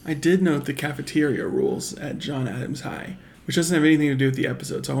I did note the cafeteria rules at John Adams High, which doesn't have anything to do with the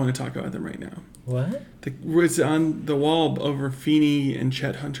episode, so I want to talk about them right now. What? It's on the wall over Feeney and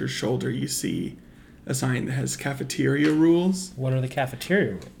Chet Hunter's shoulder. You see a sign that has cafeteria rules. What are the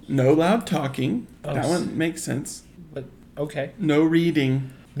cafeteria rules? No loud talking. Oh, that one makes sense. But okay. No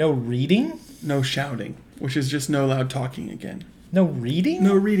reading. No reading? No shouting, which is just no loud talking again. No reading?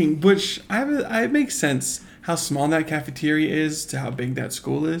 No reading, which it makes sense how small that cafeteria is to how big that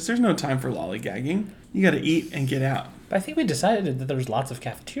school is. There's no time for lollygagging. You got to eat and get out. I think we decided that there's lots of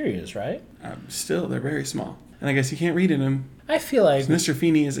cafeterias, right? Still, they're very small. And I guess you can't read in them. I feel like Mr.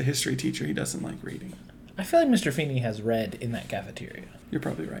 Feeney is a history teacher. He doesn't like reading. I feel like Mr. Feeney has read in that cafeteria. You're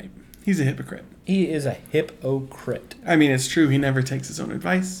probably right. He's a hypocrite. He is a hypocrite. I mean, it's true. He never takes his own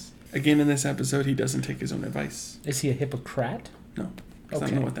advice. Again, in this episode, he doesn't take his own advice. Is he a hypocrite? No. Because I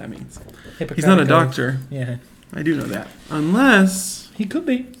don't know what that means. He's Hippocratic not a oath. doctor. Yeah. I do know that. Unless He could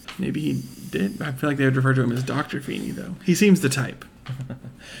be. maybe he did. I feel like they would refer to him as Dr. Feeney, though. He seems the type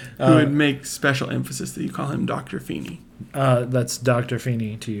who would make special emphasis that you call him Dr. Feeney. That's Dr.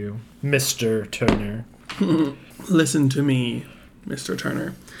 Feeney to you, Mr. Turner. Listen to me, Mr.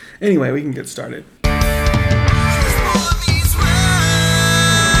 Turner. Anyway, we can get started.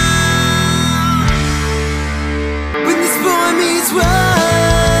 When this boy meets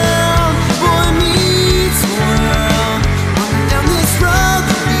world, boy meets world. Running down this road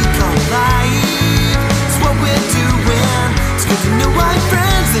that we call life. It's what we're doing. It's good to know our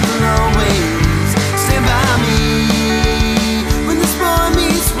friends that will always stand by me. When this boy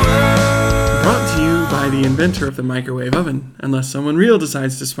meets world. Brought to you by the inventor of the microwave oven, unless someone real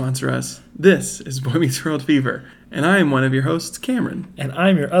decides to sponsor us. This is Boy Meets World Fever, and I am one of your hosts, Cameron. And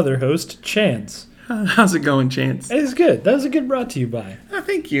I'm your other host, Chance. How's it going, Chance? It's good. That was a good brought to you by.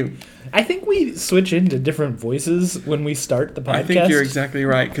 Thank you. I think we switch into different voices when we start the podcast. I think you're exactly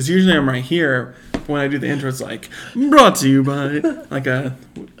right, because usually I'm right here, but when I do the intro, it's like, brought to you by,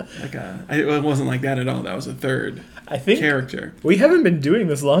 it wasn't like that at all. That was a third I think character. we haven't been doing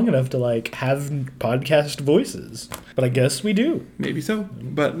this long enough to have podcast voices, but I guess we do. Maybe so,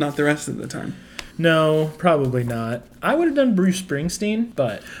 but not the rest of the time. No, probably not. I would have done Bruce Springsteen,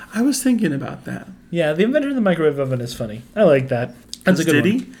 but I was thinking about that. yeah, the inventor of the microwave oven is funny. I like that. That's a good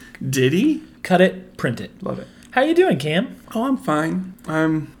one. Did he? Cut it, print it. Love it. How you doing, Cam? Oh, I'm fine.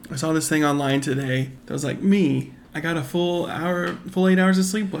 I saw this thing online today that was like, me, I got a full 8 hours of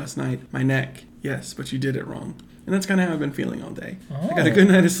sleep last night. My neck. Yes, but you did it wrong. And that's kind of how I've been feeling all day. I got a good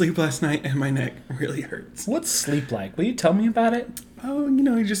night of sleep last night, and my neck really hurts. What's sleep like? Will you tell me about it? Oh,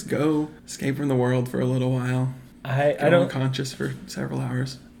 you just go, escape from the world for a little while. I Get don't unconscious for several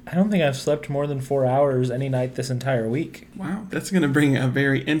hours. I don't think I've slept more than 4 hours any night this entire week. Wow, that's going to bring a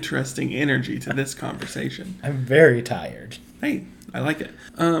very interesting energy to this conversation. I'm very tired. Hey, I like it.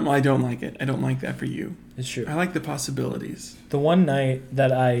 Well, I don't like it. I don't like that for you. It's true. I like the possibilities. The one night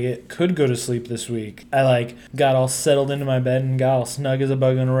that I could go to sleep this week, I got all settled into my bed and got all snug as a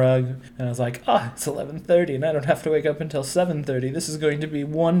bug on a rug. And I was like, it's 11:30 and I don't have to wake up until 7:30. This is going to be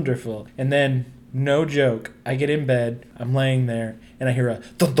wonderful. And then, no joke, I get in bed, I'm laying there, and I hear a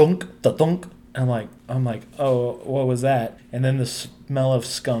thunk, thunk. I'm like, oh, what was that? And then the smell of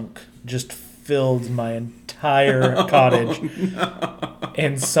skunk just filled my entire cottage. No.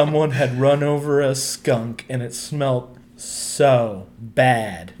 And someone had run over a skunk, and it smelled so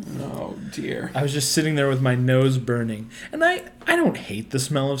bad. Oh, dear. I was just sitting there with my nose burning. And I don't hate the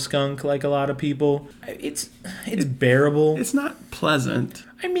smell of skunk like a lot of people. It's bearable. It's not pleasant.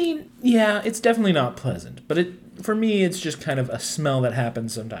 I mean, yeah, it's definitely not pleasant. But for me, it's just kind of a smell that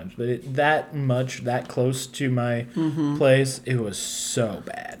happens sometimes. But that close to my place, it was so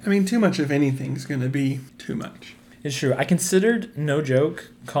bad. I mean, too much of anything's going to be too much. It's true. I considered, no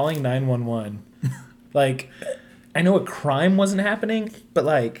joke, calling 911. I know a crime wasn't happening, but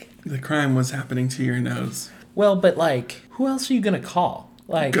The crime was happening to your nose. well, but who else are you going to call?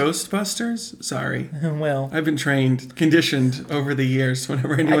 Ghostbusters? Sorry. Well, I've been conditioned over the years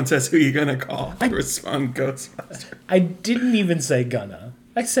whenever anyone says who you gonna call to respond Ghostbusters. I didn't even say gonna.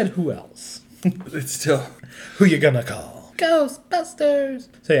 I said who else? It's still... Who you gonna call? Ghostbusters!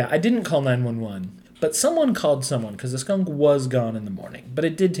 So yeah, I didn't call 911. But someone called someone because the skunk was gone in the morning. But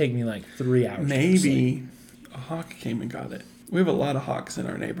it did take me 3 hours. Maybe a hawk came and got it. We have a lot of hawks in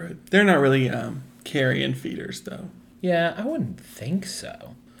our neighborhood. They're not really carrion feeders, though. Yeah, I wouldn't think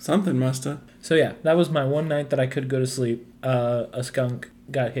so. Something must have. So yeah, that was my one night that I could go to sleep. A skunk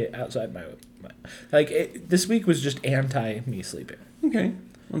got hit outside my this week was just anti me sleeping. Okay.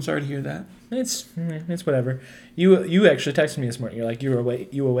 I'm sorry to hear that. It's whatever. You actually texted me this morning. You're like,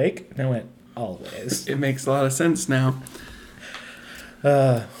 you awake? And I went, always. It makes a lot of sense now.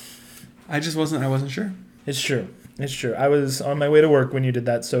 I wasn't sure. It's true. It's true. I was on my way to work when you did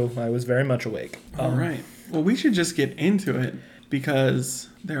that, so I was very much awake. All right. Well, we should just get into it because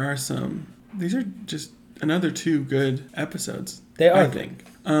these are just another 2 good episodes. They are I think.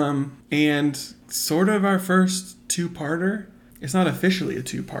 And sort of our first 2-parter. It's not officially a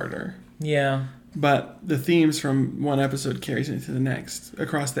 2-parter, Yeah. but the themes from one episode carries into the next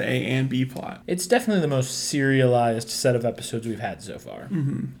across the A and B plot. It's definitely the most serialized set of episodes we've had so far.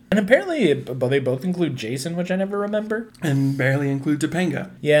 Mm-hmm. And apparently they both include Jason, which I never remember. And barely include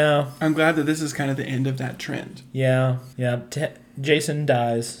Topanga. Yeah. I'm glad that this is kind of the end of that trend. Yeah. Jason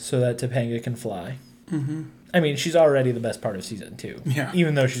dies so that Topanga can fly. Mm-hmm. I mean, she's already the best part of season 2. Yeah.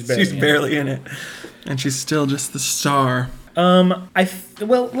 Even though she's barely in it. And she's still just the star. Well,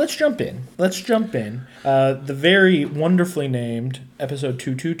 let's jump in. The very wonderfully named episode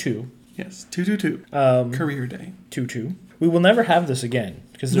 222. Yes, 222. Career Day. 22. We will never have this again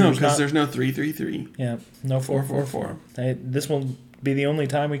Because there's no 333. Yeah, no 444. This will be the only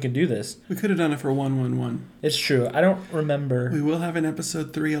time we can do this. We could have done it for 111. It's true. I don't remember. We will have an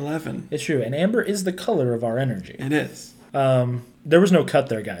episode 311. It's true. And amber is the color of our energy. It is. There was no cut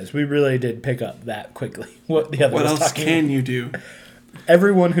there, guys. We really did pick up that quickly. What else can you do?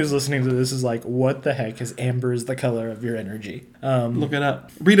 Everyone who's listening to this is like, what the heck is amber is the color of your energy? Look it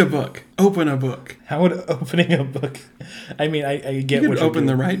up. Read a book. Open a book. How would opening a book... I mean, I get you what could open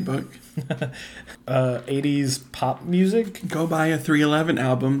the right book. 80s pop music. Go buy a 311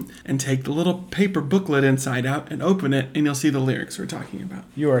 album and take the little paper booklet inside out and open it, and you'll see the lyrics we're talking about.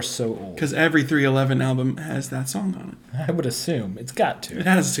 You are so old. Because every 311 album has that song on it. I would assume. It's got to. It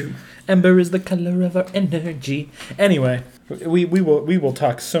has to. Amber is the color of our energy. Anyway, we will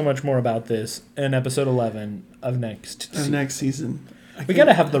talk so much more about this in episode 11 of next season. We got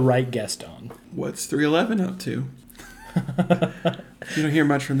to have the right guest on. What's 311 up to? You don't hear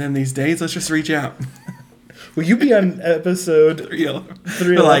much from them these days. Let's just reach out. Will you be on episode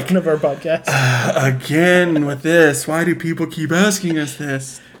 311 of our podcast? Again with this. Why do people keep asking us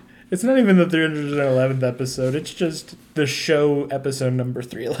this? It's not even the 311th episode. It's just the show episode number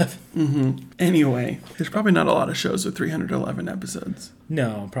 311. Mm-hmm. Anyway, there's probably not a lot of shows with 311 episodes.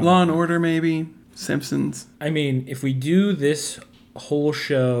 No, probably Law and Order, maybe. Simpsons. I mean, if we do this whole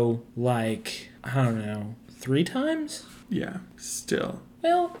show, like, I don't know, 3 times? Yeah, still.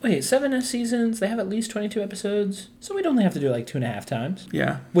 Well, wait, 7 seasons, they have at least 22 episodes, so we'd only have to do it like 2.5 times.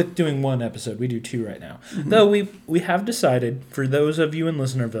 Yeah. With doing 1 episode, we do 2 right now. Mm-hmm. Though we have decided, for those of you in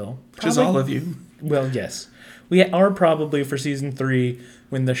Listenerville... Which is all of you. Well, yes. We are probably, for season 3,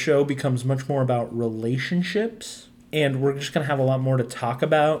 when the show becomes much more about relationships, and we're just going to have a lot more to talk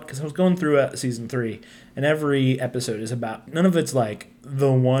about, because I was going through season 3, and every episode is about... None of it's like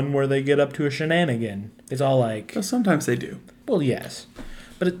the one where they get up to a shenanigan. It's all like... Well, sometimes they do. Well, yes.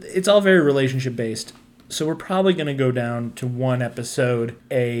 But it's all very relationship-based, so we're probably going to go down to 1 episode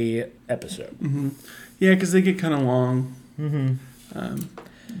a episode. Mm-hmm. Yeah, because they get kind of long. Mm-hmm.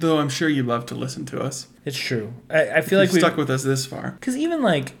 Though I'm sure you love to listen to us. It's true. I feel like we stuck with us this far. Because even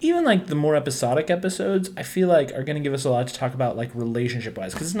like the more episodic episodes, I feel like are going to give us a lot to talk about, like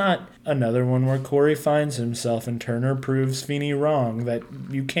relationship-wise. Because it's not another one where Corey finds himself and Turner proves Feeney wrong, that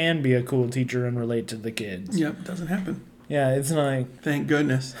you can be a cool teacher and relate to the kids. Yep, doesn't happen. Yeah, it's not like... Thank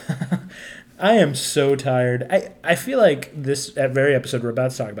goodness. I am so tired. I feel like this very episode we're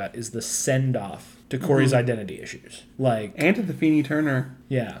about to talk about is the send-off to Corey's identity issues. And to the Feeney Turner.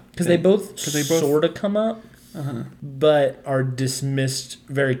 Yeah, because they both sort of come up, but are dismissed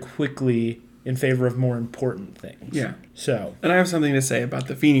very quickly in favor of more important things. Yeah. So. And I have something to say about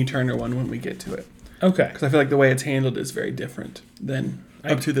the Feeney Turner one when we get to it. Okay. Because I feel like the way it's handled is very different than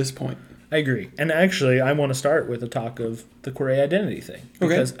up to this point. I agree. And actually, I want to start with a talk of the Corey identity thing.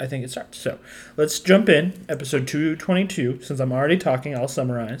 Because I think it starts. So, let's jump in. Episode 222. Since I'm already talking, I'll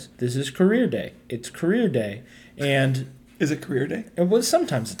summarize. This is Career Day. It's Career Day. And... Is it Career Day? Well,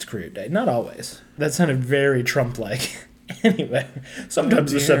 sometimes it's Career Day. Not always. That sounded very Trump-like. Anyway,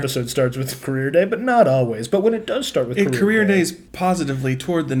 sometimes this episode starts with Career Day, but not always. But when it does start with Career Day is positively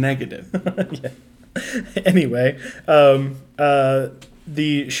toward the negative. Yeah. Anyway,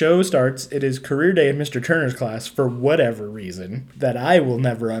 the show starts. It is Career Day in Mr. Turner's class for whatever reason that I will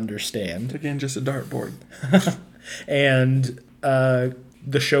never understand. Again, just a dartboard. And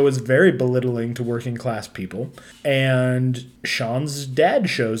the show is very belittling to working class people. And Sean's dad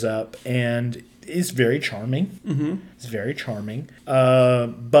shows up and is very charming. Mm-hmm. He's very charming.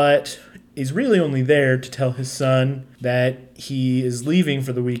 But he's really only there to tell his son that he is leaving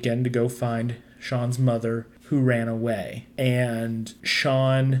for the weekend to go find Sean's mother, who ran away. And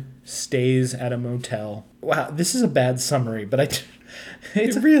Sean stays at a motel. Wow, this is a bad summary, but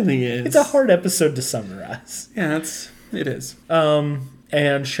It's It really is. It's a hard episode to summarize. Yeah, it is.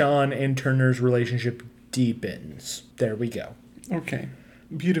 And Sean and Turner's relationship deepens. There we go. Okay.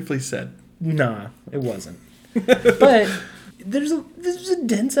 Beautifully said. Nah, it wasn't. But this was a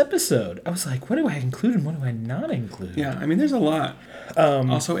dense episode. I was like, what do I include and what do I not include? Yeah, I mean, there's a lot.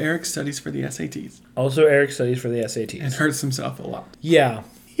 Also, Eric studies for the SATs Also, Eric studies for the SATs. and hurts himself a lot. Yeah.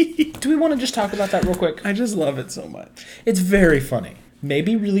 Do we want to just talk about that real quick? I just love it so much. It's very funny.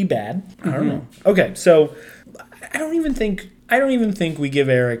 Maybe really bad. I don't know. Okay, so I don't even think we give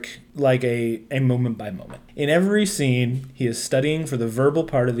Eric like a moment by moment. In every scene, he is studying for the verbal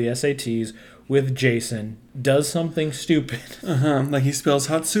part of the SATs with Jason, does something stupid. Like he spills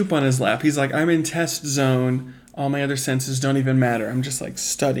hot soup on his lap. He's like, I'm in test zone. All my other senses don't even matter. I'm just like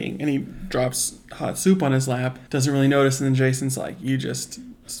studying. And he drops hot soup on his lap. Doesn't really notice. And then Jason's like, you just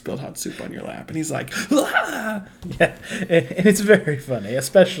spilled hot soup on your lap. And he's like, ah! Yeah, and it's very funny,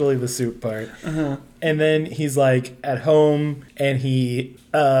 especially the soup part. And then he's like at home and he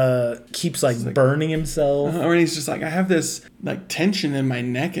keeps like burning himself. Or he's just like, I have this like tension in my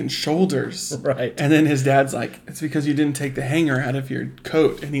neck and shoulders. Right. And then his dad's like, it's because you didn't take the hanger out of your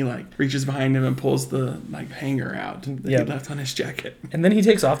coat. And he like reaches behind him and pulls the like hanger out that he left on his jacket. And then he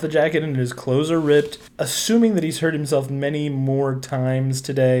takes off the jacket and his clothes are ripped. Assuming that he's hurt himself many more times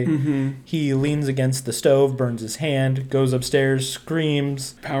today, he leans against the stove, burns his hand, goes upstairs,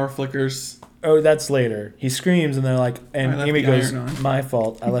 screams. Power flickers. Oh, that's later. He screams and they're like, and Amy goes, iron on. my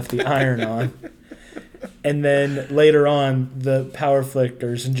fault. I left the iron on. And then later on, the power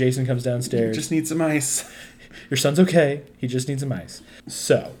flickers and Jason comes downstairs. Just need some ice. Your son's okay. He just needs some ice.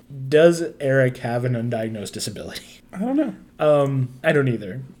 So, does Eric have an undiagnosed disability? I don't know. I don't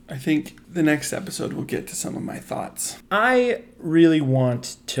either. I think the next episode will get to some of my thoughts. I really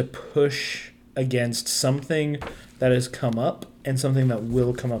want to push against something that has come up and something that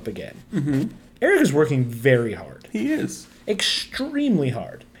will come up again. Eric is working very hard. He is. Extremely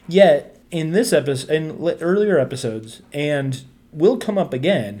hard. Yet, in this episode, in earlier episodes, and will come up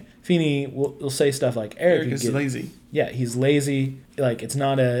again, Feeney will say stuff like, Eric is lazy. Yeah, he's lazy. Like it's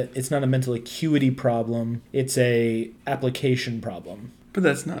not a mental acuity problem. It's a application problem. But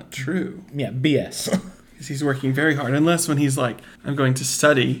that's not true. Yeah, BS. Because he's working very hard. Unless when he's like, I'm going to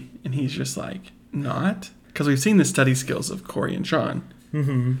study, and he's just like, not. Because we've seen the study skills of Corey and Sean.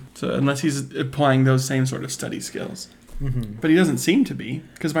 So unless he's applying those same sort of study skills. But he doesn't seem to be.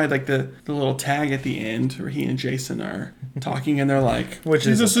 Because by like the little tag at the end where he and Jason are talking and they're like,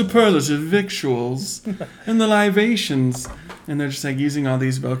 these are superlative victuals and the libations. And they're just like using all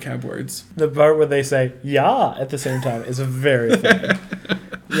these vocab words. The part where they say, yeah, at the same time is very funny.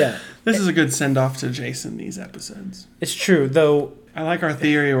 Yeah. This is a good send-off to Jason, these episodes. It's true, though. I like our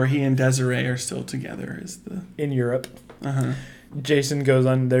theory where he and Desiree are still together. In Europe. Jason goes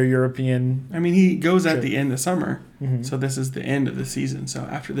on their European... I mean, he goes at the end of summer. So this is the end of the season. So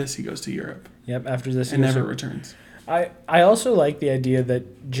after this, he goes to Europe. Yep, after this... And never returns. I also like the idea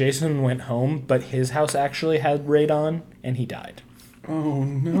that Jason went home, but his house actually had radon, and he died. Oh,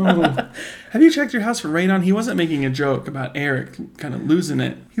 no. Have you checked your house for radon? He wasn't making a joke about Eric kind of losing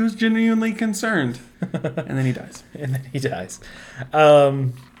it. He was genuinely concerned. And then he dies.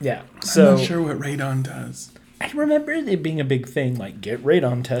 Yeah. So, I'm not sure what radon does. I remember it being a big thing, like get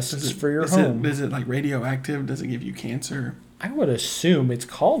radon tests for your home. Is it like radioactive? Does it give you cancer? I would assume it's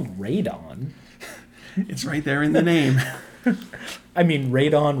called radon. It's right there in the name. I mean,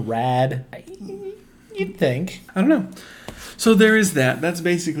 radon, rad. You'd think. I don't know. So there is that. That's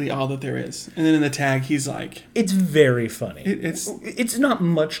basically all that there is. And then in the tag, he's like... It's very funny. It's not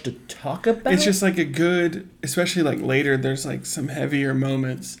much to talk about. It's just like a good... Especially like later, there's like some heavier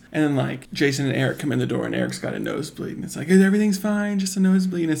moments. And then like Jason and Eric come in the door and Eric's got a nosebleed. And it's like, everything's fine, just a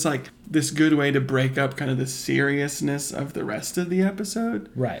nosebleed. And it's like this good way to break up kind of the seriousness of the rest of the episode.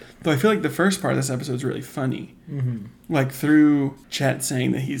 Right. Though I feel like the first part of this episode is really funny. Like through Chet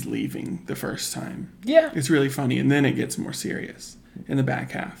saying that he's leaving the first time. Yeah. It's really funny. And then it gets more serious in the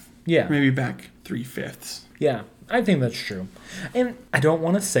back half. Yeah. Maybe back 3/5. Yeah, I think that's true. And I don't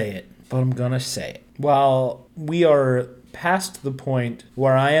want to say it, but I'm going to say it. While we are past the point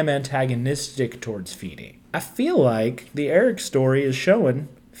where I am antagonistic towards Feeney, I feel like the Eric story is showing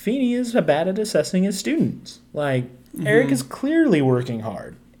Feeney is bad at assessing his students. Like, Eric is clearly working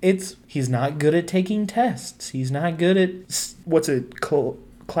hard. He's not good at taking tests. He's not good at,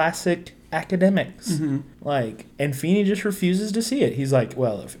 classic academics. And Feeney just refuses to see it. He's like,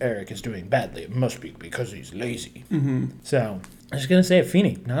 well, if Eric is doing badly, it must be because he's lazy. So, I'm just going to say it,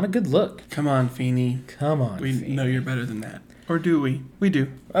 Feeney, not a good look. Come on, Feeney. Come on, We Feeney. know you're better than that. Or do we? We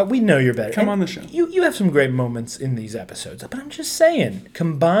do. We know you're better. Come And on the show. You have some great moments in these episodes, but I'm just saying,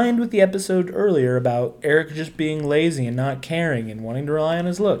 combined with the episode earlier about Eric just being lazy and not caring and wanting to rely on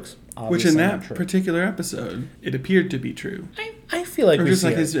his looks, Which in obviously not that true. particular episode, it appeared to be true. I feel like Or we just see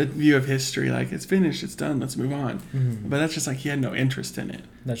like it. his view of history, like it's finished, it's done, let's move on. Mm-hmm. But that's just like he had no interest in it.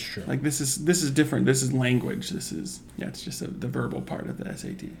 That's true. Like this is different. This is language. This is it's just the verbal part of the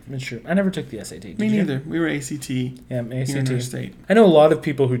SAT. That's true. I never took the SAT. Did Me you? neither. We were ACT Yeah, here in our ACT. state. I know a lot of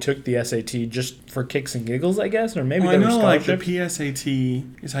people who took the SAT just for kicks and giggles, I guess, or maybe Well, I they were know like the scholarships.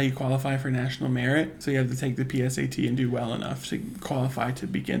 PSAT is how you qualify for national merit. So you have to take the PSAT and do well enough to qualify to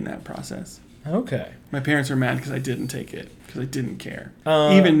begin that process. Okay. My parents were mad because I didn't take it because I didn't care.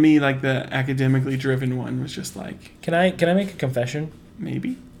 Uh, Even me, like the academically driven one, was just like Can I make a confession?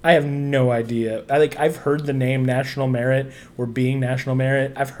 maybe. I have no idea. I've heard the name National Merit or being National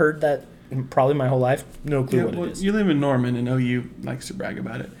Merit. I've heard that probably my whole life. No clue Yeah, what well, it is. you live in Norman, and OU likes to brag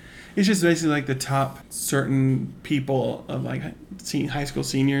about it. It's just basically like the top certain people of like high school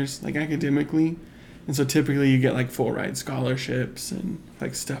seniors, like academically. And so typically you get like full ride scholarships and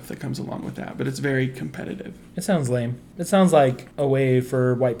like stuff that comes along with that. But it's very competitive. It sounds lame. It sounds like a way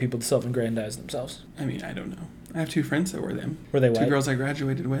for white people to self-aggrandize themselves. I mean, I don't know. I have 2 friends that were them. Were they Two white? girls I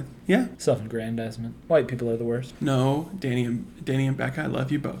graduated with. Yeah. Self-aggrandizement. White people are the worst. No, Danny and Becca, I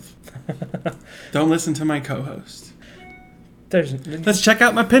love you both. Don't listen to my co-host. There's Let's check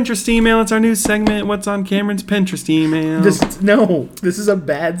out my Pinterest email. It's our new segment. What's on Cameron's Pinterest email? this is a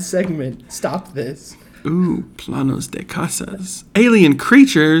bad segment. Stop this. Ooh, planos de casas. Alien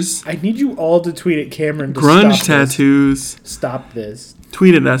creatures. I need you all to tweet at Cameron to Grunge stop this. tattoos. Stop this.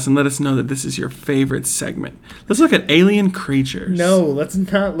 Tweet at us and let us know that this is your favorite segment. Let's look at alien creatures. No, let's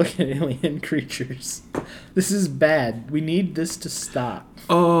not look at alien creatures. This is bad. We need this to stop.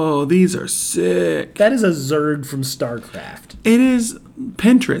 Oh, these are sick. That is a Zerg from StarCraft. It is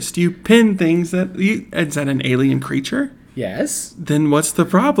Pinterest. You pin things that you. Is that an alien creature? Yes. Then what's the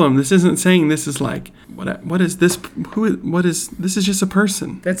problem? This isn't saying this is like what is this? What is this? Is just a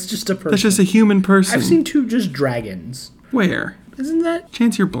person. That's just a person. That's just a human person. I've seen 2 just dragons. Where? Isn't that?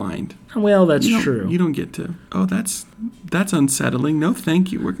 Chance you're blind. Well, that's You don't- true. You don't get to. Oh, that's unsettling. No,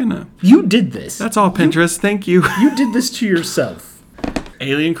 thank you. We're gonna. You did this. That's all Pinterest. Thank you. You did this to yourself.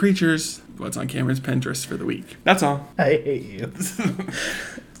 Alien creatures. What's on Cameron's Pinterest for the week? That's all. I hate you.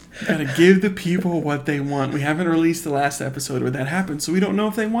 Gotta give the people what they want. We haven't released the last episode where that happened, so we don't know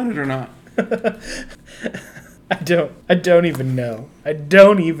if they want it or not. I don't even know. I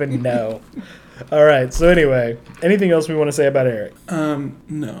don't even know. All right. So anyway, anything else we want to say about Eric?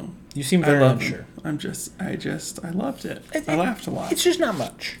 No. You seem I very love unsure. him. I loved it. I laughed a lot. It's just not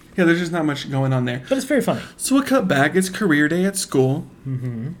much, Yeah, there's just not much going on there. but it's very funny. So we'll cut back. It's career day at school.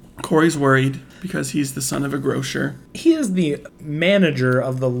 Mm-hmm. Corey's worried because he's the son of a grocer. He is the manager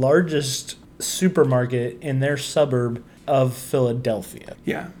of the largest supermarket in their suburb of Philadelphia.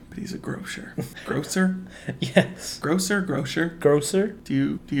 Yeah, but he's a grocer. Grocer? Yes. Grocer? Grocer?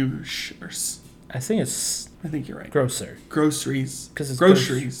 Do you I think it's I think you're right. grocer. Groceries. 'Cause it's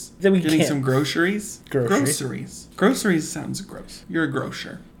groceries. Then we Getting can't- some groceries. Grocery. Groceries. Groceries sounds gross. You're a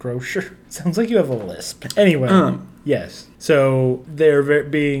grocer. Grocer? Sounds like you have a lisp. Anyway. Yes. So they're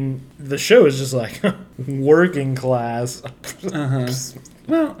being. The show is just like working class.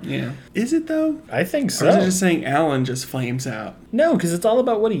 Well, yeah. Is it though? I think Or is it so. just saying Alan just flames out? No, because it's all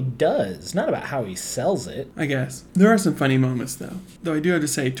about what he does, not about how he sells it. I guess. There are some funny moments though. Though I do have to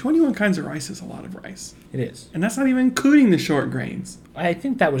say, 21 kinds of rice is a lot of rice. It is. And that's not even including the short grains. I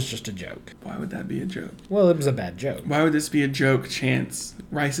think that was just a joke. Why would that be a joke? Well, it was a bad joke. Why would this be a joke, Chance?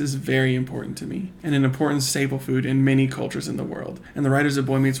 Rice is very important to me, and an important staple food in many cultures in the world. And the writers of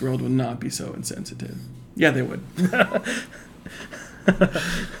Boy Meets World would not be so insensitive. Yeah, they would.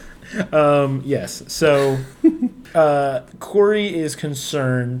 Yes. So Corey is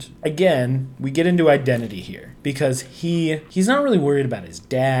concerned. Again, we get into identity here because he's not really worried about his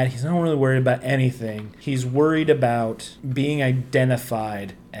dad. He's not really worried about anything. He's worried about being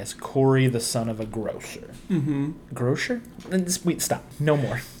identified as Corey, the son of a grocer. Mm-hmm. Grocer? Wait, stop. No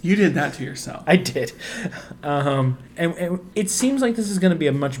more. You did that to yourself. I did. And it seems like this is going to be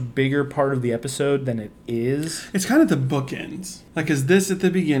a much bigger part of the episode than it is. It's kind of the bookends. Like, is this at the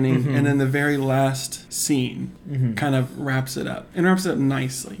beginning, and then the very last scene kind of wraps it up. And wraps it up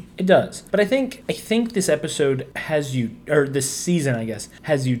nicely. It does. But I think this episode has you, or this season, I guess,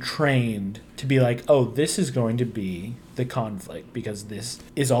 has you trained to be like, oh, this is going to be the conflict because this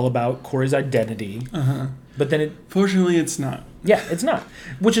is all about Corey's identity. But then it, Fortunately, it's not. yeah, it's not.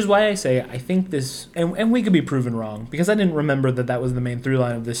 Which is why I say I think this, and we could be proven wrong, because I didn't remember that was the main through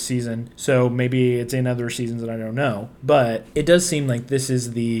line of this season. So maybe it's in other seasons that I don't know. But it does seem like this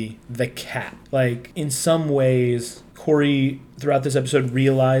is the cap. Like, in some ways, Corey, throughout this episode,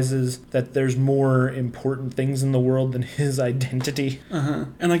 realizes that there's more important things in the world than his identity.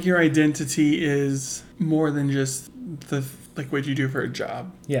 And like your identity is more than just the like what you do for a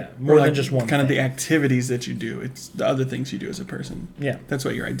job. Yeah, more Or than just one kind of thing. the activities that you do. It's the other things you do as a person. Yeah. That's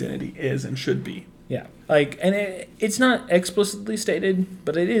what your identity is and should be. Yeah, like, and it's not explicitly stated,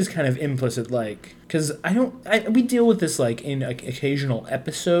 but it is kind of implicit, like, because we deal with this, like, in occasional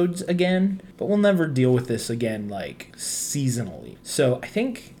episodes again, but we'll never deal with this again, like, seasonally. So I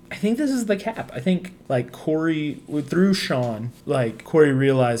think this is the cap. I think, like, Corey, through Sean, like, Corey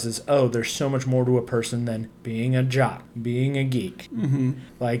realizes, oh, there's so much more to a person than being a jock, being a geek. Mm-hmm.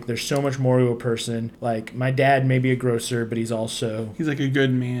 Like, there's so much more to a person. Like, my dad may be a grocer, but he's also... He's like a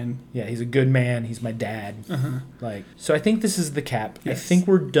good man. Yeah, he's a good man. He's my dad. Like, so I think this is the cap. Yes. I think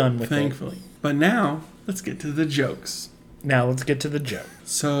we're done with Thankfully. But now, let's get to the jokes. it. Now let's get to the joke.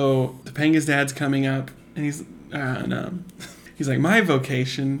 So, Topanga's dad's coming up, and he's like, my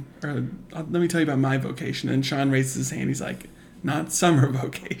vocation, or let me tell you about my vocation. And Sean raises his hand. He's like, not summer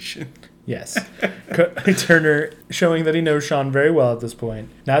vocation. Yes. Turner showing that he knows Sean very well at this point.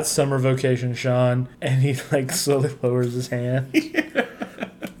 Not summer vocation, Sean. And he, like, slowly lowers his hand.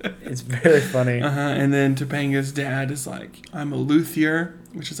 It's very funny. And then Topanga's dad is like, I'm a luthier,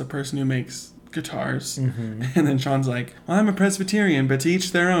 which is a person who makes guitars. And then Sean's like, well, I'm a Presbyterian, but to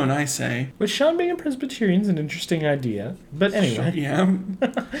each their own, I say. Which, Sean being a Presbyterian is an interesting idea. But anyway. Yeah.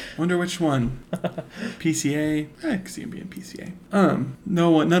 Wonder which one. PCA? I can see him being PCA.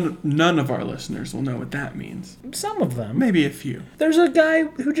 None of our listeners will know what that means. Some of them. Maybe a few. There's a guy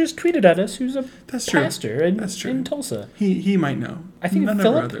who just tweeted at us who's a That's true. pastor That's true. in Tulsa. He might know. I think none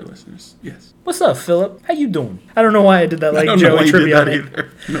Philip? of our other listeners. Yes. What's up, Philip? How you doing? I don't know why I did that I like don't know why Joey you did that Tribbiani.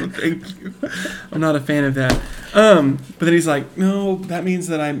 either. No, thank you. I'm not a fan of that. But then he's like, no, that means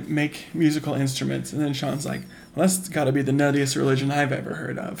that I make musical instruments. And then Sean's like, well, that's got to be the nuttiest religion I've ever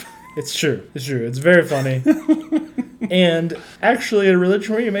heard of. It's true. It's true. It's very funny. And actually, a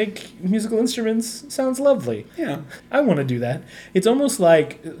religion where you make musical instruments sounds lovely. Yeah. I want to do that. It's almost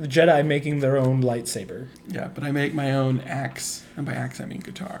like the Jedi making their own lightsaber. Yeah, but I make my own axe. And by axe, I mean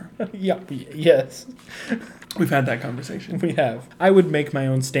guitar. Yeah. Yes, We've had that conversation. we have. I would make my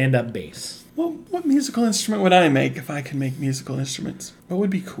own stand-up bass. Well, what musical instrument would I make if I could make musical instruments? What would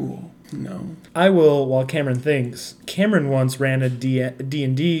be cool? No. I will, while Cameron thinks. Cameron once ran a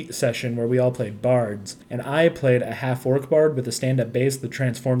D&D session where we all played bards, and I played a half-orc bard with a stand-up bass that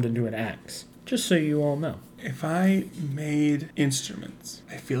transformed into an axe. Just so you all know. If I made instruments,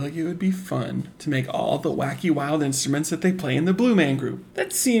 I feel like it would be fun to make all the wacky wild instruments that they play in the Blue Man Group.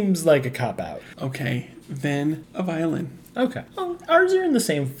 That seems like a cop-out. Okay, then a violin. Okay. Well, ours are in the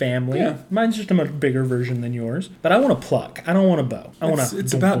same family. Yeah. Mine's just a much bigger version than yours. But I want to pluck. I don't want to bow. I want to.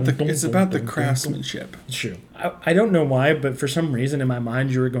 It's about the craftsmanship. It's true. I don't know why, but for some reason in my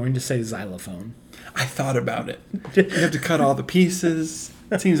mind you were going to say xylophone. I thought about it. You have to cut all the pieces.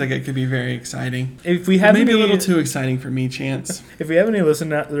 It seems like it could be very exciting. If we have Maybe any, a little too exciting for me, Chance. If we have any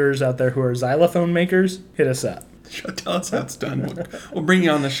listeners out there who are xylophone makers, hit us up. Tell us how it's done. We'll bring you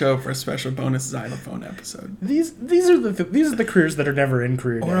on the show for a special bonus xylophone episode. These are the careers that are never in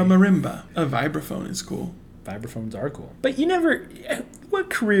career day. Or a marimba. A vibraphone is cool. Vibraphones are cool. But you never... What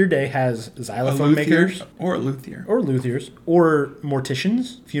career day has A xylophone luthier makers? or a luthier. Or luthiers. Or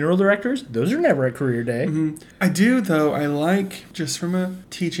morticians? Funeral directors? Those are never at career day. I do, though. I like, just from a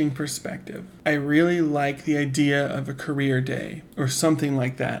teaching perspective, I really like the idea of a career day or something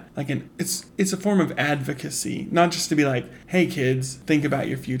like that. Like it's a form of advocacy, not just to be like, hey kids, think about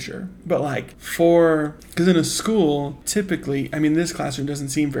your future, but like because in a school, typically, I mean, this classroom doesn't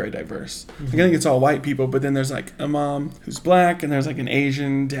seem very diverse. Like, I think it's all white people, but then there's like a mom who's black and there's like an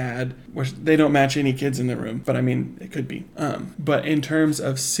Asian dad, which they don't match any kids in the room, but I mean, it could be. But in terms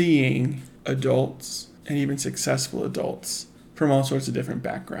of seeing adults and even successful adults from all sorts of different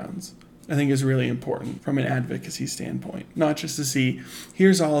backgrounds, I think is really important from an advocacy standpoint. Not just to see,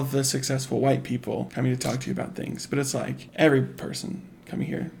 here's all of the successful white people coming to talk to you about things, but it's like every person coming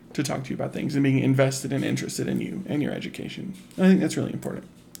here to talk to you about things and being invested and interested in you and your education. I think that's really important.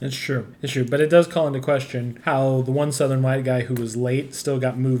 It's true. It's true. But it does call into question how the one southern white guy who was late still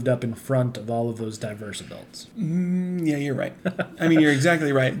got moved up in front of all of those diverse adults. Yeah, you're right. I mean, you're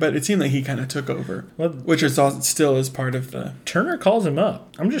exactly right. But it seemed like he kind of took over, Well, which is all, still is part of the... Turner calls him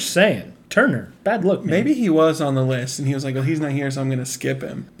up. I'm just saying. Turner. Bad look, man. Maybe he was on the list, and he was like, well, he's not here, so I'm going to skip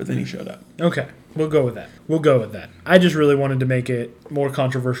him. But then he showed up. Okay, we'll go with that. I just really wanted to make it more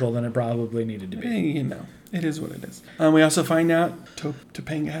controversial than it probably needed to be. You know, it is what it is. We also find out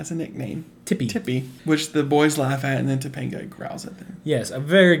Topanga has a nickname. Tippy, which the boys laugh at, and then Topanga growls at them. Yes, a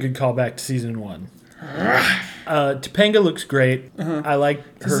very good callback to season 1. Topanga looks great. I like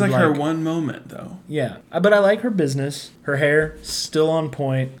her. This is like her one moment, though. Yeah, but I like her business. Her hair still on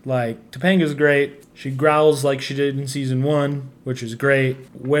point. Like, Topanga's great. She growls like she did in season 1, which is great.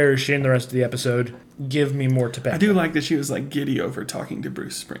 Where is she in the rest of the episode? Give me more Topanga. I do like that she was like giddy over talking to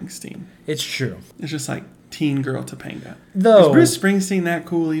Bruce Springsteen. It's true. It's just like teen girl Topanga. Though, is Bruce Springsteen that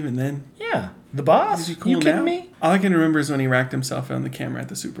cool even then? Yeah. The boss? Is he cool You kidding now? me? All I can remember is when he racked himself on the camera at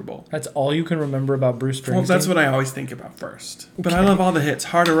the Super Bowl. That's all you can remember about Bruce Springsteen? Well, that's what I always think about first. But I love all the hits.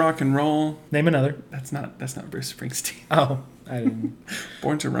 Heart of Rock and Roll. Name another. That's not Bruce Springsteen. Oh, I didn't.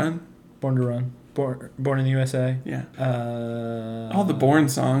 Born to Run. Born to Run. Born in the USA. Yeah. All the Born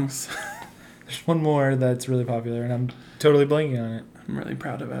songs. There's one more that's really popular, and I'm totally blanking on it. I'm really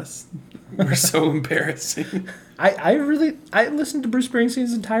proud of us. We're so embarrassing. I listened to Bruce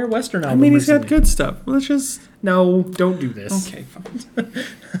Springsteen's entire Western album. I mean, he's recently. got good stuff. Let's just... No, don't do this. Okay,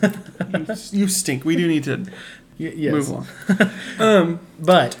 fine. you stink. We do need to Yes. move along.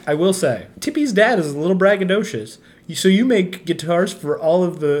 But I will say, Tippy's dad is a little braggadocious. So you make guitars for all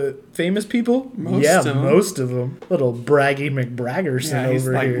of the famous people? Most of them. Little braggy McBraggerson Yeah, he's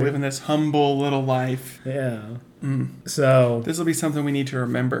over like here. living this humble little life. Yeah. So This will be something we need to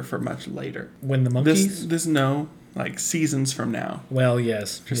remember for much later. when the monkeys. Like seasons from now. Well,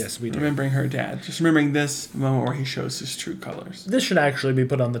 yes, Just yes, we do. remembering her dad. Just remembering this moment where he shows his true colors. This should actually be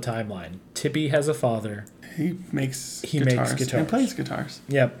put on the timeline. Tippy has a father. He makes He makes guitars. and plays guitars.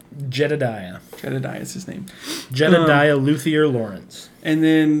 Yep, Jedediah. Jedediah is his name. Jedediah Luthier Lawrence. And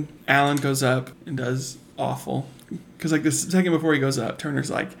then Alan goes up and does awful. Because like the second before he goes up, Turner's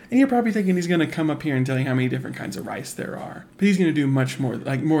like, and you're probably thinking he's going to come up here and tell you how many different kinds of rice there are. But he's going to do much more,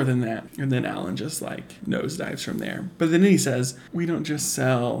 like more than that. And then Alan just like nosedives from there. But then he says, we don't just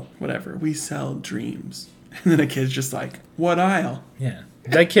sell whatever, we sell dreams. And then a kid's just like, what aisle? Yeah,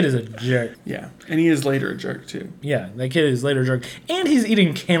 that kid is a jerk. Yeah. And he is later a jerk too. Yeah, that kid is later a jerk. And he's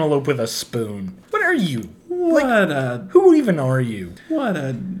eating cantaloupe with a spoon. What are you? Who even are you? What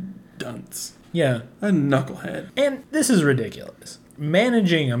a dunce. Yeah. A knucklehead. And this is ridiculous.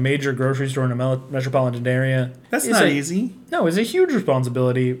 Managing a major grocery store in a metropolitan area. That's is not easy. No, it's a huge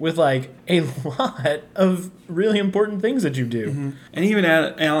responsibility with like a lot of really important things that you do. Mm-hmm. And even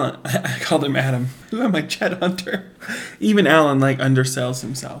Alan, I called him Adam. Who am I, Chet Hunter? Even Alan like undersells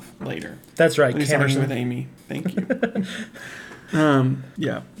himself later. That's right, When he's talking Camerson. with Amy. Thank you.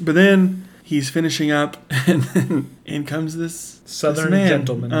 Yeah. But then he's finishing up, and then in comes this Southern man.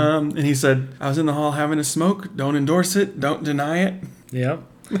 gentleman. And he said, I was in the hall having a smoke. Don't endorse it. Don't deny it. Yep.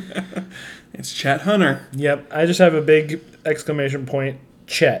 It's Chet Hunter. Yep. I just have a big exclamation point.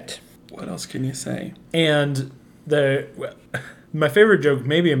 Chet. What else can you say? And my favorite joke,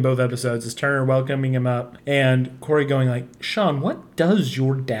 maybe in both episodes, is Turner welcoming him up and Corey going like, Sean, what does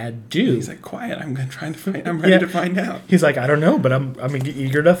your dad do? He's like, quiet. I'm ready to find out. He's like, I don't know, but I'm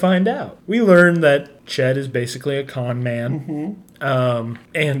eager to find out. We learn that Chet is basically a con man.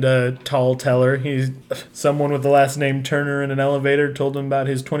 And a tall teller. He's someone with the last name Turner in an elevator told him about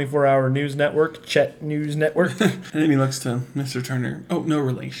his 24-hour news network, Chet News Network. And then he looks to Mr. Turner. Oh, no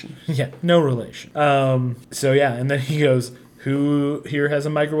relation. Yeah, no relation. So yeah, and then he goes, who here has a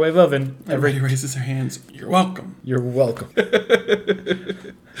microwave oven? Everybody raises their hands. You're welcome. You're welcome.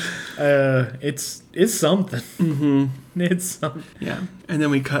 It's something. Mm-hmm. It's something. Yeah. And then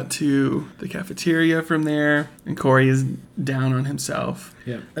we cut to the cafeteria from there, and Corey is down on himself.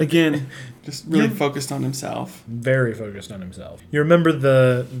 Yeah. Again, just really focused on himself. Very focused on himself. You remember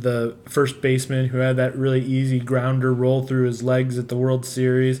the first baseman who had that really easy grounder roll through his legs at the World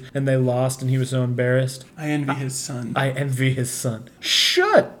Series, and they lost, and he was so embarrassed? I envy his son. I envy his son.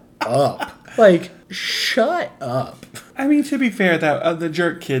 Shut up. Like, shut up. I mean, to be fair, that the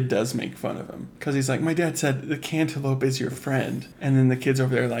jerk kid does make fun of him. Because he's like, my dad said the cantaloupe is your friend. And then the kid's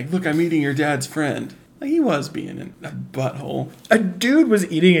over there like, look, I'm eating your dad's friend. Like, he was being a butthole. A dude was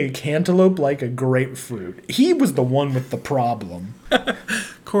eating a cantaloupe like a grapefruit. He was the one with the problem.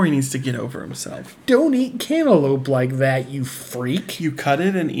 Corey needs to get over himself. Don't eat cantaloupe like that, you freak. You cut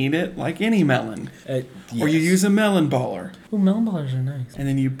it and eat it like any melon. Yes. Or you use a melon baller. Oh, melon ballers are nice. And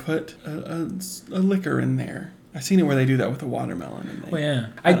then you put a liquor in there. I've seen it where they do that with a watermelon. And Oh, yeah.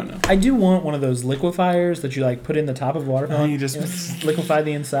 I don't know. I do want one of those liquefiers that you like put in the top of watermelon. you just liquefy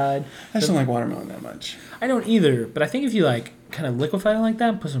the inside. I just don't like watermelon that much. I don't either, but I think if you like kind of liquefied it like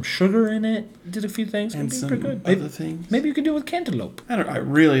that, put some sugar in it, did a few things. And It'd be some pretty good. other things. Maybe you could do it with cantaloupe. I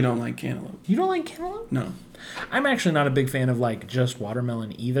really don't like cantaloupe. You don't like cantaloupe? No. I'm actually not a big fan of like just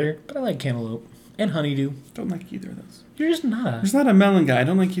watermelon either, but I like cantaloupe and honeydew. Don't like either of those. You're just not a... There's not a melon guy. I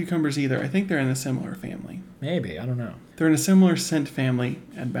don't like cucumbers either. I think they're in a similar family. Maybe, I don't know. They're in a similar scent family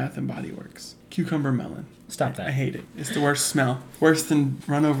at Bath & Body Works. Cucumber melon. Stop that. I hate it. It's the worst smell. Worse than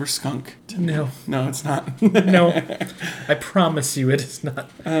run over skunk. No. No, it's not. No. I promise you it is not.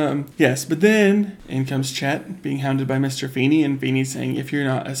 Yes, but then in comes Chet being hounded by Mr. Feeney, and Feeney's saying, if you're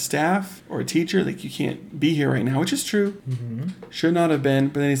not a staff or a teacher, like you can't be here right now, which is true. Mm-hmm. Should not have been.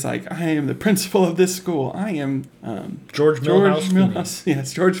 But then he's like, I am the principal of this school. I am George Milhouse.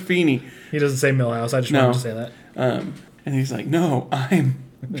 Yes, George Feeney. He doesn't say Milhouse. I just No. wanted to say that. And he's like, no, I'm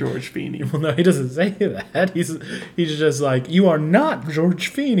George Feeney. Well, no, he doesn't say that. He's just like, you are not George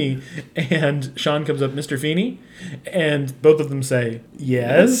Feeney. And Sean comes up, Mr. Feeney, and both of them say,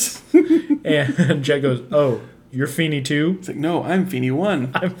 yes. And Chet goes, oh, you're Feeney too? It's like, no, I'm Feeney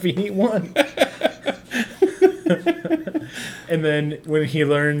 1. I'm Feeney 1. And then when he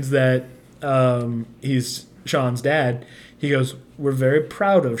learns that he's Sean's dad, he goes, we're very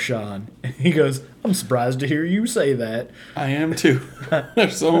proud of Sean. And he goes, I'm surprised to hear you say that. I am too.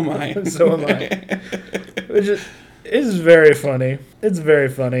 So am I. So am I. Which is very funny. It's very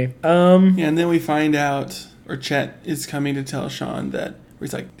funny. Yeah, and then we find out, or Chet is coming to tell Sean that, where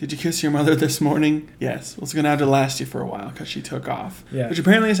he's like, did you kiss your mother this morning? Yes. Well, it's going to have to last you for a while because she took off. Yeah. Which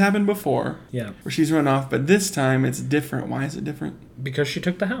apparently has happened before. Yeah. Where she's run off, but this time it's different. Why is it different? Because she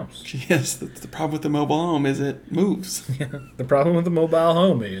took the house. Yes, that's the problem with the mobile home is it moves. Yeah. The problem with the mobile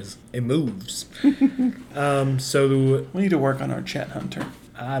home is it moves. So We need to work on our Chet Hunter.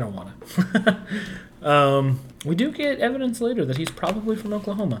 I don't want to. We do get evidence later that he's probably from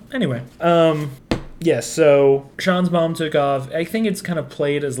Oklahoma. Anyway, yes, so Sean's mom took off. I think it's kind of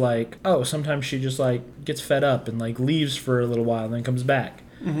played as like, oh, sometimes she just like gets fed up and like leaves for a little while and then comes back.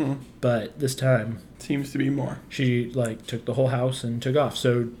 Mm-hmm. But this time Seems to be more. she like took the whole house and took off.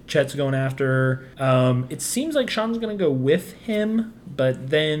 So Chet's going after her. It seems like Sean's gonna go with him, but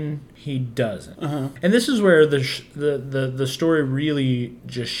then he doesn't. Uh-huh. And this is where the story really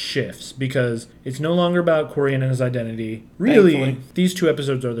just shifts because it's no longer about Corey and his identity. Really, Thankfully. these 2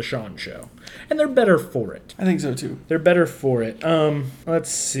 episodes are the Sean show, and they're better for it. I think so too. They're better for it.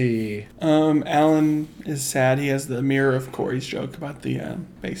 Let's see. Alan is sad. He has the mirror of Corey's joke about the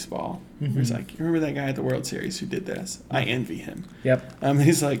baseball. Mm-hmm. He's like, you remember that guy at the World Series who did this? I envy him. Yep.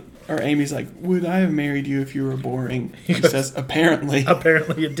 He's like, or Amy's like, would I have married you if you were boring? He goes, says, apparently.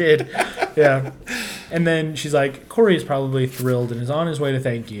 Apparently it did. Yeah. And then she's like, Corey is probably thrilled and is on his way to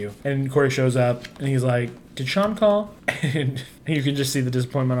thank you. And Corey shows up and he's like, did Sean call? And you can just see the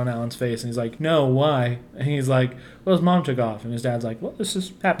disappointment on Alan's face. And he's like, no, why? And he's like, well, his mom took off. And his dad's like, well, this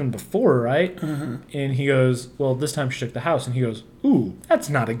has happened before, right? Uh-huh. And he goes, well, this time she took the house. And he goes, ooh, that's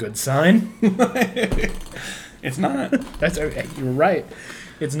not a good sign. It's not. That's okay. You're right.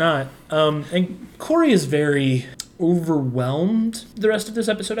 It's not. And Corey is very overwhelmed the rest of this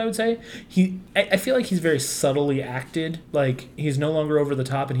episode, I would say. I feel like he's very subtly acted. Like, he's no longer over the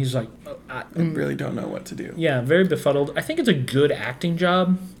top, and he's like... I really don't know what to do. Yeah, very befuddled. I think it's a good acting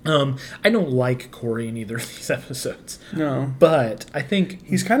job. I don't like Corey in either of these episodes. No. But I think...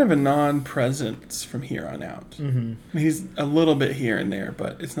 He's kind of a non-presence from here on out. Mm-hmm. He's a little bit here and there,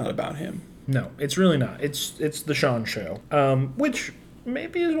 but it's not about him. No, it's really not. It's the Sean show. Which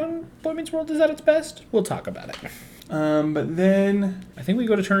maybe is when Boy Meets World is at its best. We'll talk about it. But then I think we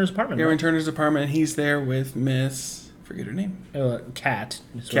go to Turner's apartment. we're in Turner's apartment, and he's there with Miss... forget her name. Kat.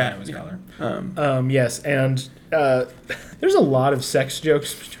 Is what Kat, I always yeah. call her. Yes, and there's a lot of sex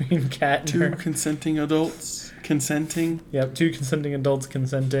jokes between Kat and Two her. consenting adults consenting. Yep, 2 consenting adults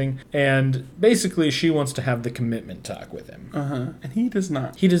consenting. And basically, she wants to have the commitment talk with him. And he does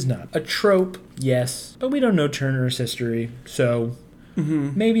not. He does not. A trope, yes, but we don't know Turner's history, so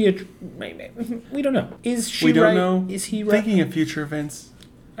maybe we don't know. Is she We don't right? know. Is he right? Thinking of future events,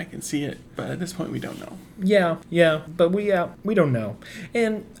 I can see it, but at this point we don't know. Yeah, but we don't know.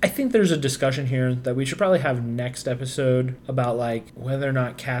 And I think there's a discussion here that we should probably have next episode about like whether or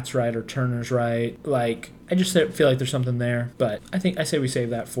not Kat's right or Turner's right. Like, I just feel like there's something there, but I say we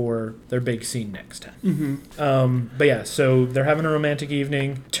save that for their big scene next time. But yeah, so they're having a romantic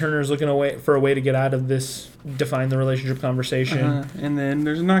evening. Turner's looking for a way to get out of this define the relationship conversation. And then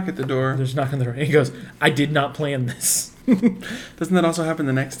there's a knock at the door. There's a knock on the door. He goes, I did not plan this. Doesn't that also happen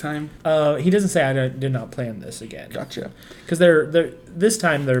the next time? He doesn't say I did not plan this again. Gotcha. Because they're this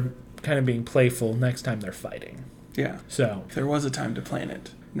time they're kind of being playful. Next time they're fighting. Yeah. So If there was a time to plan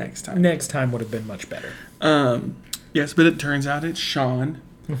it, next time. next time would have been much better. Yes, but it turns out it's Sean.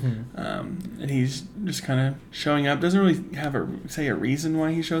 And he's just kind of showing up. Doesn't really have say a reason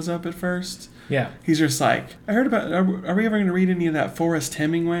why he shows up at first. Yeah. He's just like, I heard about, are we ever going to read any of that Forrest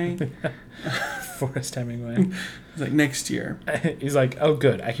Hemingway? Forrest Hemingway. He's like, next year. He's like, oh,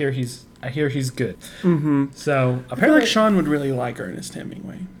 good. I hear he's good. Mm-hmm. So I feel apparently, like Sean would really like Ernest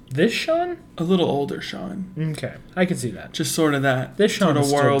Hemingway. this Sean. A little older Sean. Okay, I can see that. Just sort of that. This Sean sort of is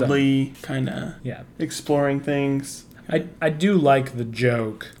still worldly, kind of Yeah. exploring things. I do like the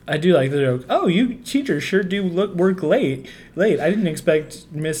joke. Oh, you teachers sure do work late. I didn't expect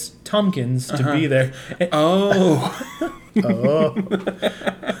Miss Tompkins to be there. Oh. Oh.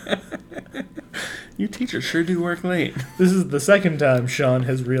 You teachers sure do work late. This is the second time Sean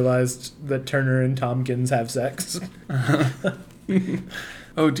has realized that Turner and Tompkins have sex.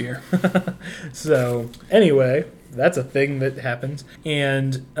 Oh, dear. So, anyway, that's a thing that happens.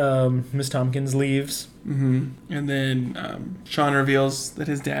 And Miss Tompkins leaves And then Sean reveals that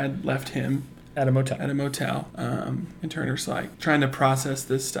his dad left him at a motel. at a motel. And Turner's like trying to process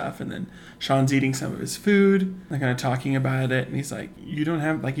this stuff. And then Sean's eating some of his food. They're kind of talking about it. And he's like, you don't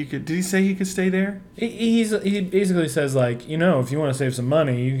have, like, you could, did he say he could stay there? He basically says, like, you know, if you want to save some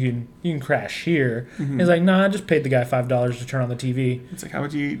money, you can crash here. He's like, nah, I just paid the guy $5 to turn on the TV. It's like, how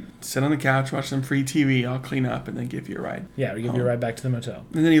would you sit on the couch, watch some free TV, I'll clean up, and then give you a ride. Yeah, we give you a ride back to the motel.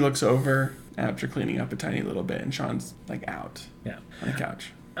 And then he looks over after cleaning up a tiny little bit, and Sean's like out Yeah. on the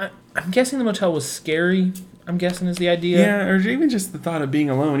couch. I'm guessing the motel was scary. I'm guessing is the idea. Yeah, or even just the thought of being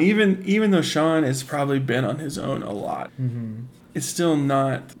alone. Even though Sean has probably been on his own a lot, it's still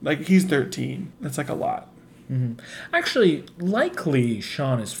not, like, he's 13. That's like a lot. Actually, likely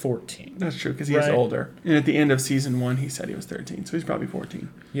Sean is 14. That's true, because he is Right. older. And at the end of season 1, he said he was 13, so he's probably 14.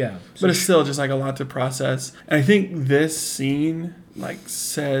 Yeah. So But it's still just like a lot to process. And I think this scene like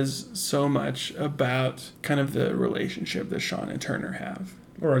says so much about kind of the relationship that Sean and Turner have.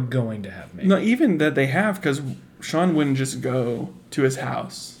 or are going to have maybe. No, even that they have, because Sean wouldn't just go to his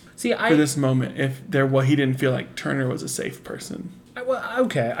house See, for this moment if he didn't feel like Turner was a safe person. Well,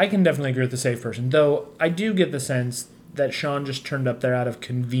 okay, I can definitely agree with the safe person, though I do get the sense that Sean just turned up there out of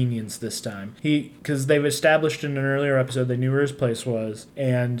convenience this time. Because they've established in an earlier episode they knew where his place was,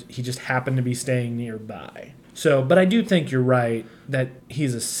 and he just happened to be staying nearby. So, but I do think you're right that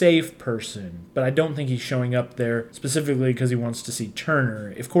he's a safe person, but I don't think he's showing up there specifically because he wants to see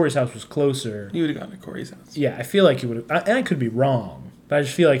Turner. If Corey's house was closer, He would have gone to Corey's house. yeah, I feel like he would have, and I could be wrong, but I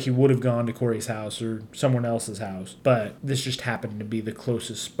just feel like he would have gone to Corey's house or someone else's house, but this just happened to be the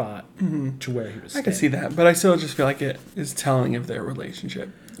closest spot to where he was I staying. can see that, but I still just feel like it is telling of their relationship,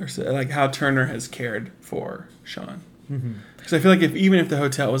 or like how Turner has cared for Sean. Because I feel like even if the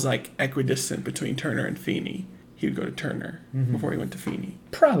hotel was like equidistant between Turner and Feeney, he would go to Turner before he went to Feeney.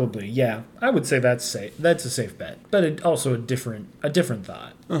 Probably, yeah. I would say that's safe. That's a safe bet, but also a different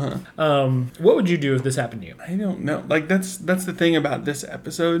thought. What would you do if this happened to you? I don't know. Like that's the thing about this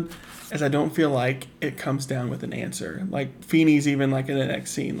episode, is I don't feel like it comes down with an answer. Like Feeney's even like in the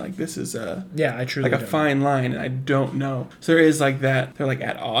next scene, like this is Yeah, I truly like a don't. fine line, and I don't know. So there is like that. They're like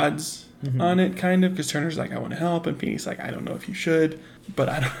at odds on it, kind of, because Turner's like, I want to help, and Feeney's like, I don't know if you should, but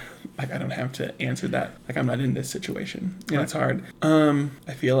I don't have to answer that. Like, I'm not in this situation. Yeah, it's hard.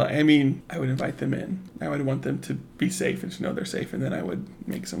 I feel like, I mean, I would invite them in. I would want them to be safe and to know they're safe, and then I would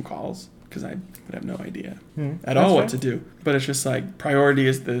make some calls, because I would have no idea at all what to do. But it's just like, priority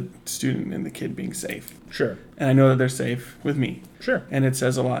is the student and the kid being safe. Sure. And I know that they're safe with me. Sure. And it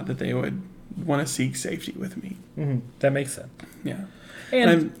says a lot that they would want to seek safety with me. That makes sense. Yeah.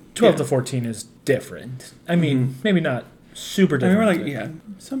 And 12 to 14 is different. I mean, maybe not super I different. mean, we're like,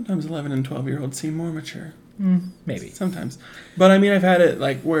 sometimes 11 and 12-year-olds seem more mature. Maybe. Sometimes. But I mean, I've had it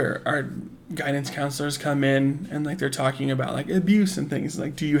like where our guidance counselors come in and like they're talking about like abuse and things.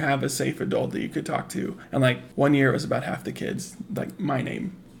 Like, do you have a safe adult that you could talk to? And like one year it was about half the kids, like my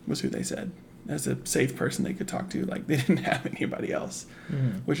name was who they said as a safe person they could talk to. Like they didn't have anybody else,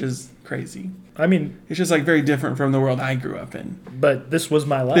 which is crazy. I mean, It's just like very different from the world I grew up in. but this was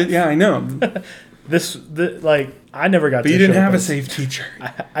my life. Yeah, I know. I never got But to you didn't show up have a at- safe teacher.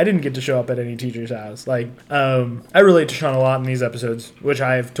 I didn't get to show up at any teacher's house. Like, I relate to Sean a lot in these episodes, which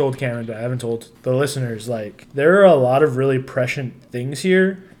I've told Cameron, but I haven't told the listeners. Like, there are a lot of really prescient things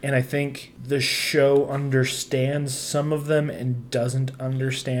here, and I think the show understands some of them and doesn't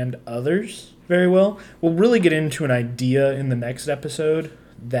understand others very well. We'll really get into an idea in the next episode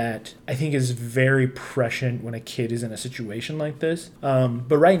that I think is very prescient when a kid is in a situation like this.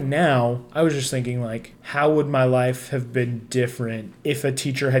 But right now, I was just thinking, like, how would my life have been different if a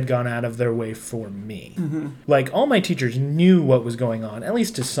teacher had gone out of their way for me? Like, all my teachers knew what was going on, at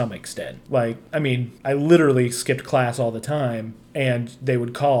least to some extent. Like, I mean, I literally skipped class all the time, and they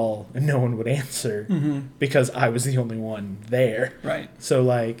would call and no one would answer because I was the only one there. Right. So,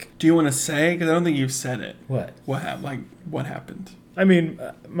 like, Do you want to say? Because I don't think you've said it. what? What happened? I mean,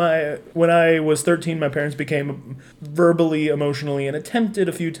 when I was 13, my parents became verbally, emotionally, and attempted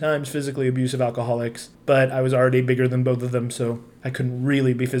a few times physically abusive alcoholics, but I was already bigger than both of them, so I couldn't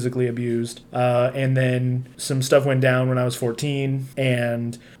really be physically abused. And then some stuff went down when I was 14,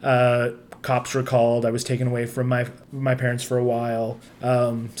 and cops were called. I was taken away from my parents for a while.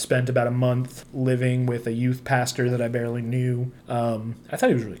 Spent about a month living with a youth pastor that I barely knew. I thought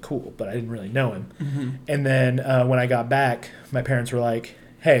he was really cool, but I didn't really know him. And then when I got back, my parents were like,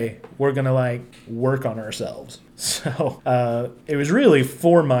 hey, we're going to like work on ourselves. So it was really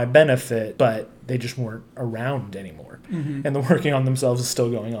for my benefit, but they just weren't around anymore. And the working on themselves is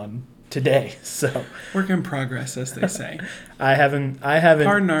still going on today. So Work in progress, as they say. I haven't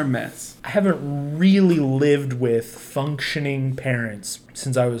Pardon our mess. I haven't really lived with functioning parents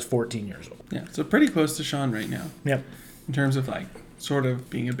since I was 14 years old. Yeah, so pretty close to Sean right now Yep. in terms of like sort of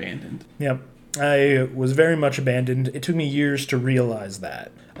being abandoned. Yep. I was very much abandoned. It took me years to realize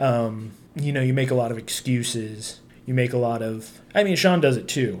that. You make a lot of excuses. You make a lot of... I mean, Sean does it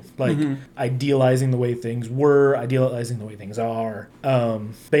too. Like, idealizing the way things were, idealizing the way things are.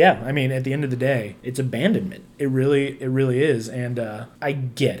 But yeah, I mean, at the end of the day, it's abandonment. It really is. And I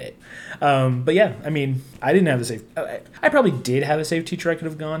get it. But yeah, I mean, I didn't have a safe... I probably did have a safe teacher I could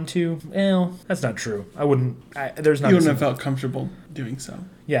have gone to. Well, that's not true. I wouldn't... There's not... You wouldn't have felt comfortable doing so.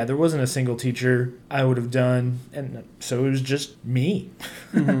 Yeah, there wasn't a single teacher I would have done. And so it was just me.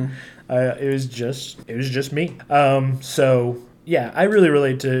 It was just me. So yeah, I really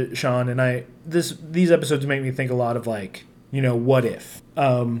relate to Sean, and these episodes make me think a lot of like, what if?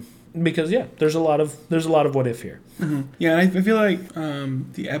 Because yeah, there's a lot of what if here. Yeah, and I feel like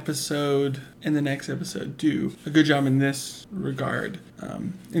the episode and the next episode do a good job in this regard.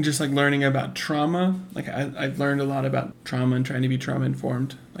 And just like learning about trauma. Like I've learned a lot about trauma and trying to be trauma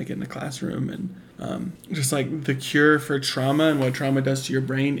informed, like in the classroom, and just like the cure for trauma and what trauma does to your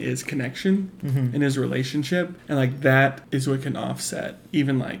brain is connection and is relationship. And like that is what can offset,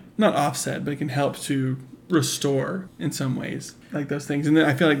 even like, not offset, but it can help to restore in some ways, like those things. And then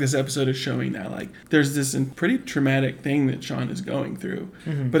I feel like this episode is showing that like there's this pretty traumatic thing that Sean is going through,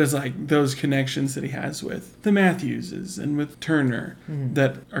 but it's like those connections that he has with the Matthewses and with Turner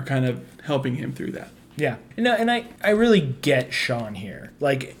that are kind of helping him through that. Yeah, no, and I really get Sean here.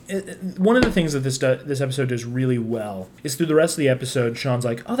 Like, one of the things that this episode does really well is through the rest of the episode, Sean's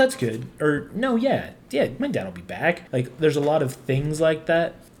like, oh, that's good. Or, no, yeah, my dad will be back. Like, there's a lot of things like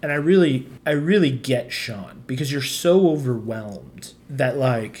that. And I really get Sean, because you're so overwhelmed that,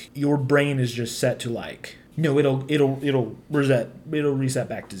 like, your brain is just set to, like, no, it'll reset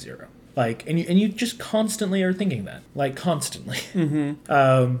back to zero. Like, and you just constantly are thinking that, like, constantly.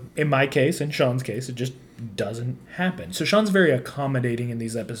 In my case, in Sean's case, it just doesn't happen. So Sean's very accommodating in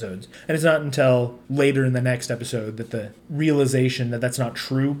these episodes, and it's not until later in the next episode that the realization that that's not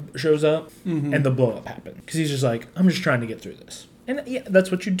true shows up, and the blow up happens. Because he's just like, I'm just trying to get through this. And yeah,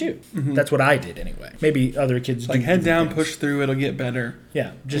 that's what you do. That's what I did anyway. Maybe other kids do. Like head down, things. push through, it'll get better.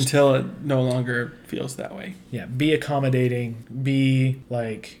 Yeah. Just until it no longer feels that way. Yeah, be accommodating, be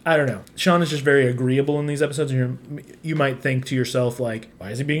like, I don't know. Sean is just very agreeable in these episodes, and you might think to yourself, like, why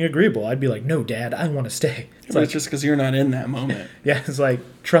is he being agreeable? I'd be like, no, Dad, I want to stay. It's like, just because you're not in that moment. Yeah, it's like,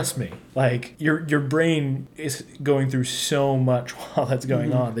 trust me. Like, your brain is going through so much while that's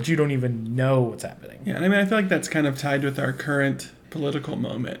going on that you don't even know what's happening. Yeah, and I mean, I feel like that's kind of tied with our current political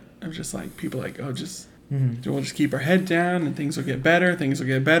moment of just like people like, oh, just we'll just keep our head down and things will get better, things will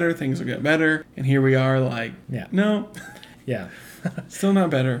get better, things will get better. And here we are like, no. Yeah. Still not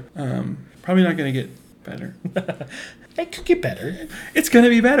better. Probably not going to get better. It could get better. It's going to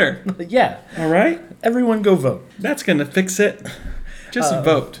be better. Yeah. All right? Everyone go vote. That's going to fix it. Just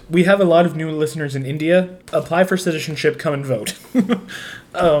vote. We have a lot of new listeners in India. Apply for citizenship, come and vote.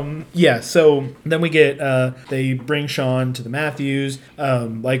 Yeah, so then we get, they bring Sean to the Matthews.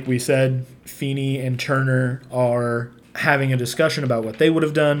 Like we said, Feeney and Turner are having a discussion about what they would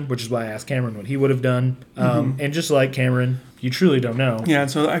have done, which is why I asked Cameron what he would have done. And just like Cameron, you truly don't know. Yeah,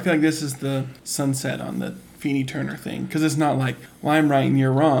 so I feel like this is the sunset on the Feeney-Turner thing. Because it's not like, well, I'm right and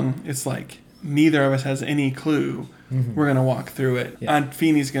you're wrong. It's like, neither of us has any clue we're going to walk through it. Yeah.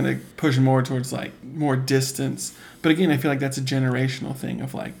 Feeney's going to push more towards like more distance. But again, I feel like that's a generational thing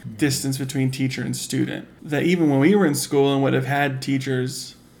of like distance between teacher and student. That even when we were in school and would have had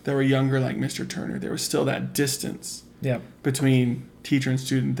teachers that were younger, like Mr. Turner, there was still that distance Yeah. between teacher and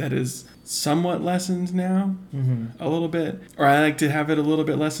student that is somewhat lessened now, a little bit. Or I like to have it a little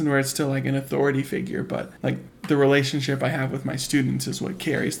bit lessened where it's still like an authority figure, but like the relationship I have with my students is what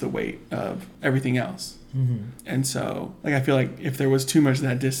carries the weight of everything else. And so, like, I feel like if there was too much of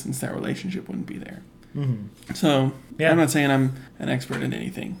that distance, that relationship wouldn't be there. So, Yeah. I'm not saying I'm an expert in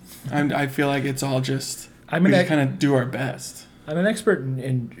anything. I feel like it's all just, I'm we an just ex- kind of do our best. I'm an expert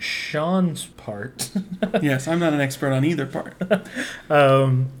in Sean's part. Yes, I'm not an expert on either part.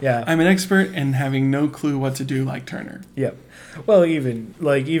 Yeah. I'm an expert in having no clue what to do like Turner. Yep. Well, even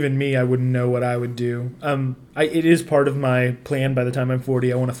me, I wouldn't know what I would do. It is part of my plan. By the time I'm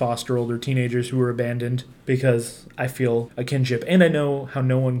 40, I want to foster older teenagers who are abandoned because I feel a kinship, and I know how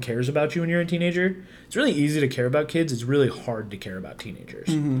no one cares about you when you're a teenager. It's really easy to care about kids. It's really hard to care about teenagers.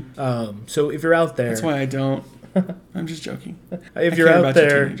 So if you're out there, That's why I don't. I'm just joking. if I you're care out about your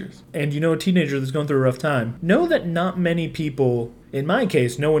there teenagers. and you know a teenager that's going through a rough time, know that not many people, in my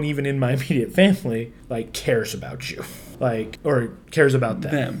case, no one even in my immediate family, like cares about you, like, or cares about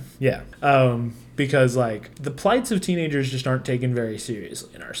them. Yeah. Because like the plights of teenagers just aren't taken very seriously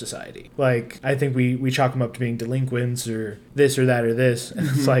in our society. Like I think we chalk them up to being delinquents or this or that or this, and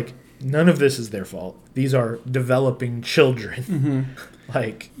it's like none of this is their fault. These are developing children.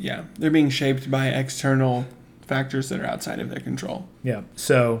 Like Yeah, they're being shaped by external factors that are outside of their control. yeah.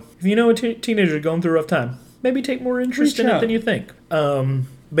 So if you know a teenager going through a rough time, maybe take more interest Reach in it out. than you think.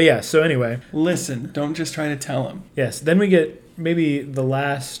 But yeah. So anyway, Listen, don't just try to tell them. yes. Then we get maybe the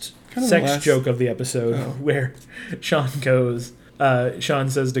last Kind of the sex last- joke of the episode where Sean goes. Sean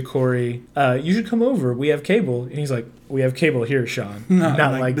says to Corey, "You should come over. We have cable." And he's like, "We have cable here, Sean. Not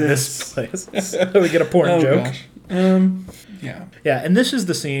Not like like this place." So we get a porn joke. Gosh. Yeah. Yeah, and this is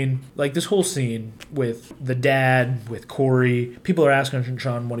the scene, like this whole scene with the dad, with Corey. People are asking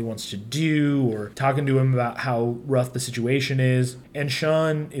Sean what he wants to do or talking to him about how rough the situation is. And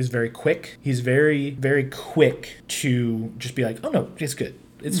Sean is very quick. He's very, very quick to just be like, oh no, it's good.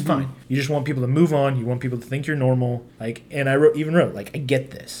 It's fine. You just want people to move on. You want people to think you're normal. Like, and I wrote, like, I get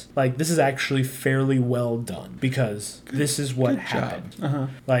this. Like, this is actually fairly well done because this is what Good job. happened.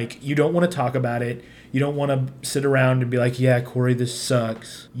 Like, you don't want to talk about it. You don't want to sit around and be like, yeah, Corey, this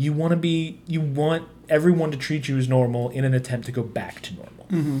sucks. You want everyone to treat you as normal in an attempt to go back to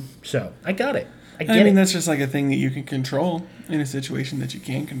normal. So, I got it. I get I mean, it. that's just like a thing that you can control in a situation that you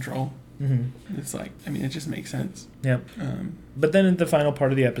can't control. It's like, I mean, it just makes sense. Yeah. But then in the final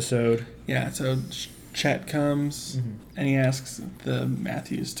part of the episode, Yeah, so Chet comes and he asks the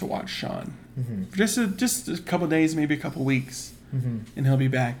Matthews to watch Sean. Just a couple days, maybe a couple weeks, and he'll be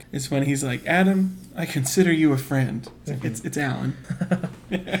back. It's when he's like, Adam, I consider you a friend. It's Alan.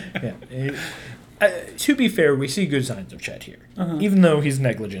 yeah. To be fair, we see good signs of Chet here, even though he's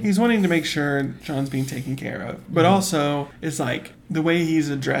negligent. He's wanting to make sure Sean's being taken care of. But also, it's like the way he's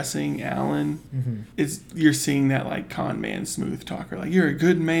addressing Alan is you're seeing that like con man smooth talker. Like, you're a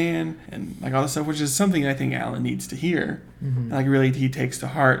good man and like all this stuff, which is something I think Alan needs to hear. And, like, really he takes to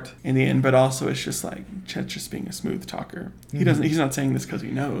heart in the end. But also it's just like Chet's just being a smooth talker. He's not saying this because he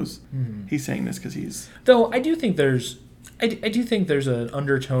knows. He's saying this because he's... Though I do think there's an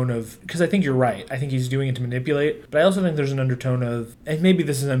undertone of, because I think you're right. I think he's doing it to manipulate, but I also think there's an undertone of, and maybe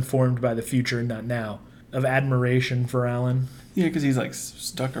this is informed by the future and not now, of admiration for Alan. Yeah, because he's like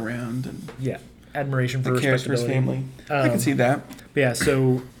stuck around and Yeah, admiration for cares for his respectability. family. I can see that. But yeah,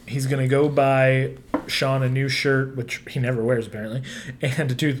 so he's going to go buy Sean a new shirt, which he never wears apparently,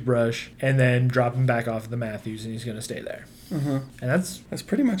 and a toothbrush, and then drop him back off at the Matthews, and he's going to stay there. And that's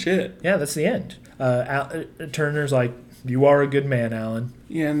pretty much it. Yeah, that's the end. Turner's like, you are a good man, Alan.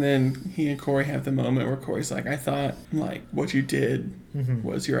 Yeah, and then he and Corey have the moment where Corey's like, I thought, like, what you did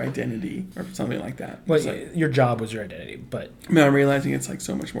was your identity, or something like that. Well, It's like, your job was your identity, but... I mean, I'm realizing it's, like,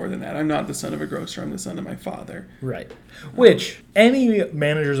 so much more than that. I'm not the son of a grocer, I'm the son of my father. Right. Which, any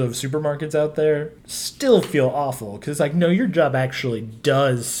managers of supermarkets out there still feel awful, because it's like, no, your job actually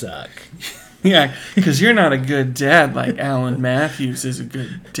does suck. Yeah, because you're not a good dad like Alan Matthews is a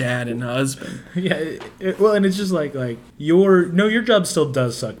good dad and husband. Yeah, well, and it's just like your job still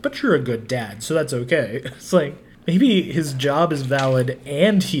does suck, but you're a good dad, so that's okay. It's like, maybe his job is valid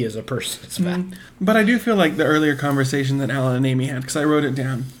and he is a person is valid. But I do feel like the earlier conversation that Alan and Amy had, because I wrote it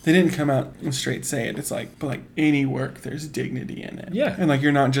down, they didn't come out and straight say it. It's like, but like any work, there's dignity in it. Yeah. And like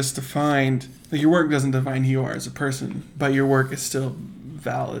you're not just defined, like your work doesn't define who you are as a person, but your work is still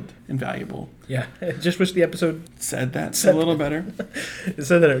valid and valuable. Yeah, I just wish the episode Said that a little better.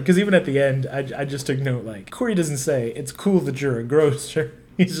 said that, because even at the end, I just took note, like, Corey doesn't say, it's cool that you're a grocer.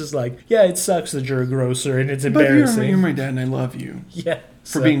 He's just like, yeah, it sucks that you're a grocer, and it's But embarrassing. you're my dad and I love you. Yeah.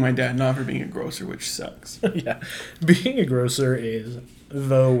 For being my dad, not for being a grocer, which sucks. Yeah. Being a grocer is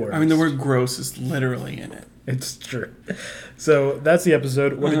the worst. I mean, the word gross is literally in it. It's true. So that's the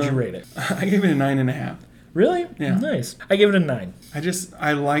episode. What did you rate it? I gave it a 9.5. Really? Yeah. Nice. I gave it a 9.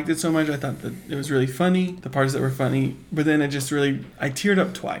 I liked it so much. I thought that it was really funny, the parts that were funny, but then I teared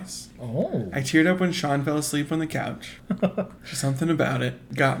up twice. Oh. I teared up when Sean fell asleep on the couch. Just something about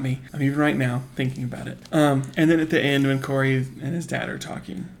it got me. I'm even right now thinking about it. And then at the end when Corey and his dad are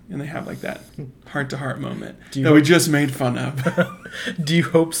talking and they have like that heart-to-heart moment that we just made fun of. Do you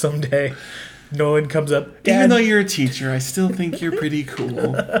hope someday Nolan comes up, Dad? Even though you're a teacher, I still think you're pretty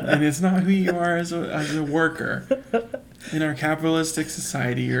cool. And it's not who you are as a worker. In our capitalistic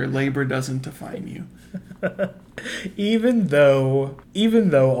society, your labor doesn't define you. Even though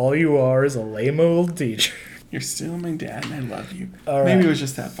all you are is a lame old teacher. You're still my dad, and I love you. All Maybe right. it was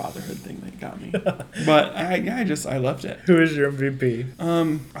just that fatherhood thing that got me. But I loved it. Who is your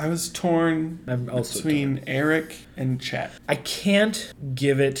MVP? I was torn I'm also between Eric and Chet. I can't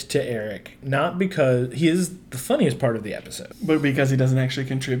give it to Eric, not because he is the funniest part of the episode. But because he doesn't actually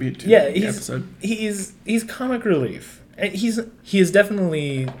contribute to Yeah, the episode. he's comic relief. And he is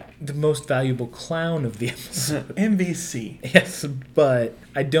definitely the most valuable clown of the episode. MVC. Yes, but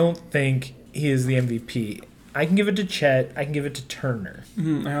I don't think he is the MVP. I can give it to Chet. I can give it to Turner.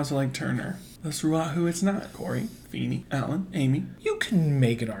 I also like Turner. Let's rule out who it's not. Corey, Feeney, Alan, Amy. You can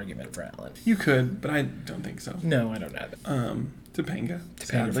make an argument for Alan. You could, but I don't think so. No, I don't have it. Topanga.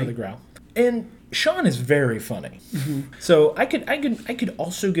 Panda for the growl. And Sean is very funny. So I could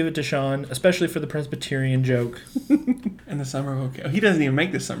also give it to Sean, especially for the Presbyterian joke. And the summer vocation. He doesn't even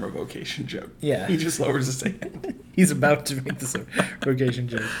make the summer vocation joke. Yeah. He just lowers his hand. He's about to make this vocation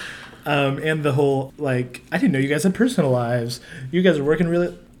joke. And the whole, like, I didn't know you guys had personal lives. You guys are working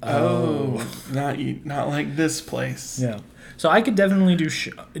really... Oh, not like this place. Yeah. So I could definitely do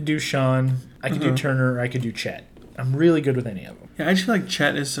Sean. I could do Turner. Or I could do Chet. I'm really good with any of them. Yeah, I just feel like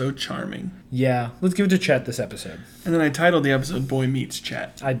Chet is so charming. Yeah. Let's give it to Chet this episode. And then I titled the episode Boy Meets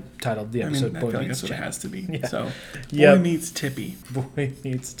Chet. I titled the episode I Boy feel like Meets that's what Chet. it has to be. Yeah. So, Yep. Boy Meets Tippy. Boy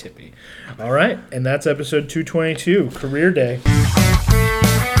Meets Tippy. All right. And that's episode 222, Career Day.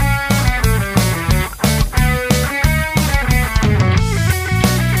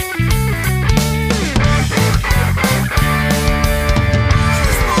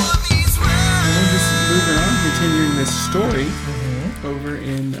 Continuing this story over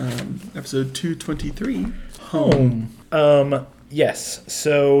in episode 223, Home. Yes.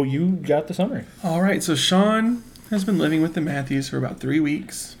 So you got the summary. All right, so Sean has been living with the Matthews for about 3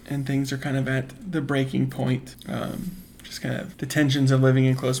 weeks, and things are kind of at the breaking point. Just kind of the tensions of living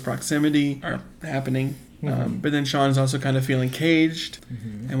in close proximity are happening. But then Sean's also kind of feeling caged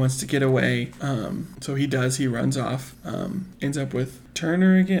and wants to get away. So he does. He runs off. Ends up with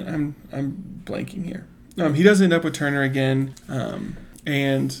Turner again. I'm blanking here. He does end up with Turner again.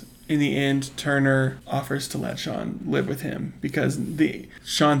 And in the end, Turner offers to let Sean live with him because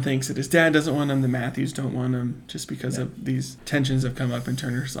Sean thinks that his dad doesn't want him, the Matthews don't want him, just because of these tensions have come up. And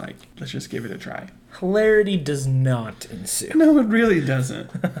Turner's like, let's just give it a try. Hilarity does not ensue. No, it really doesn't.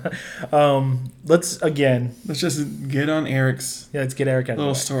 Let's just get on Eric's let's get Eric out of the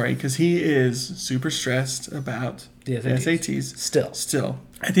little way. story because he is super stressed about The the SATs. SATs. Still,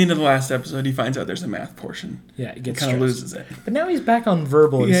 at the end of the last episode, he finds out there's a math portion. Yeah, it gets Kind of stressed. loses it. But now he's back on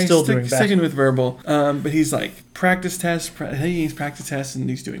verbal and Yeah, still he's doing bad. sticking with verbal. But he's like practice tests. He's practice tests, and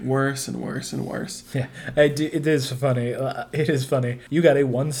he's doing worse and worse and worse. Yeah, it is funny. It is funny. You got a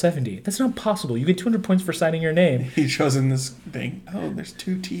 170. That's not possible. You get 200 points for signing your name. He shows him this thing. Oh, there's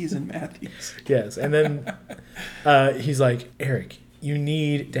 2 T's in Matthews. Yes, and then he's like, Eric, you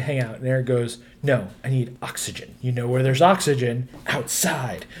need to hang out. And Eric goes, no, I need oxygen. You know where there's oxygen?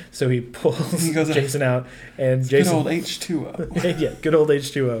 Outside. So he pulls He goes, Jason out, and Good Jason... old H2O. Yeah, good old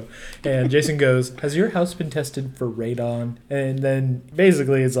H2O. And Jason goes, has your house been tested for radon? And then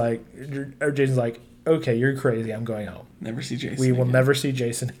basically it's like, or Jason's like, okay, you're crazy. I'm going home. Never see Jason. We will again. never see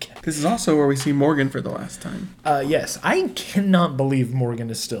Jason again. This is also where we see Morgan for the last time. Yes, I cannot believe Morgan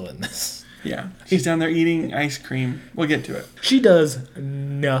is still in this. Yeah, she's down there eating ice cream. We'll get to it. She does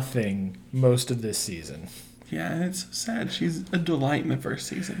nothing most of this season. Yeah, and it's sad. She's a delight in the first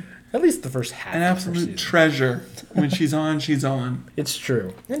season. At least the first half. An of her absolute season. treasure. When she's on, she's on. It's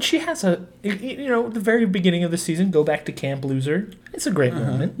true. And she has the very beginning of the season, go back to Camp Loser. It's a great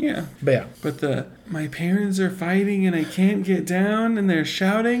moment. Yeah. But yeah. But my parents are fighting and I can't get down and they're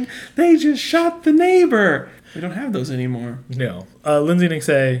shouting, they just shot the neighbor. We don't have those anymore. No. Lindsay and Nick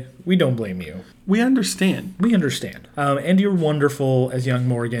say, we don't blame you. We understand. We understand. And you're wonderful as young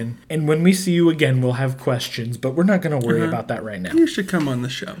Morgan. And when we see you again, we'll have questions, but we're not going to worry about that right now. You should come on the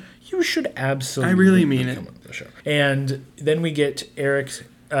show. You should absolutely I really mean it. come on the show. And then we get Eric's...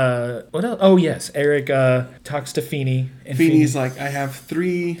 what else? Oh, yes. Eric talks to Feeney. And Feeney's like, I have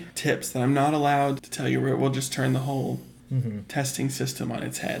 3 tips that I'm not allowed to tell you, or we'll just turn the whole testing system on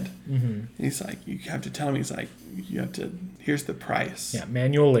its head. And he's like, you have to tell me. He's like, you have to, here's the price. Yeah,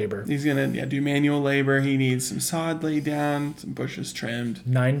 manual labor. He's going to do manual labor. He needs some sod laid down, some bushes trimmed.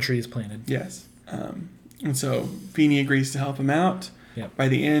 9 trees planted. Yes. And so Feeney agrees to help him out. Yep. By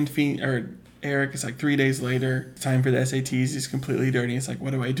the end, Eric is like 3 days later, time for the SATs. He's completely dirty. It's like,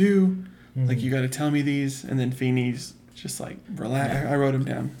 what do I do? Like, you got to tell me these. And then Feeney's just like, relax. I wrote him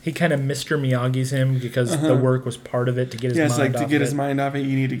down. He kind of Mr. Miyagi's him because the work was part of it to get his mind off like to get his mind off it,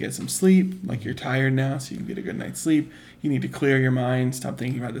 you need to get some sleep. Like, you're tired now, so you can get a good night's sleep. You need to clear your mind, stop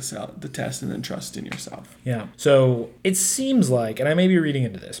thinking about the test, and then trust in yourself. Yeah. So it seems like, and I may be reading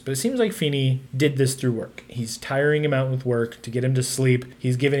into this, but it seems like Feeney did this through work. He's tiring him out with work to get him to sleep.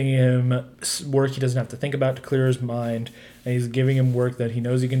 He's giving him work he doesn't have to think about to clear his mind. And he's giving him work that he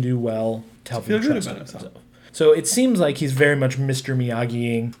knoes he can do well to help him trust himself. So it seems like he's very much Mr.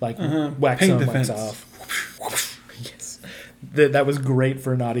 Miyagi-ing, like wax Paint on, the wax fence. off. Yes. That was great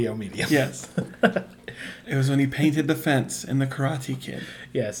for an audio medium. Yes. It was when he painted the fence in The Karate Kid.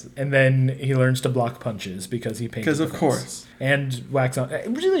 Yes. And then he learns to block punches because he painted Because the of fence. course. And wax on.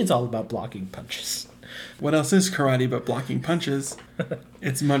 Really, it's all about blocking punches. What else is karate but blocking punches?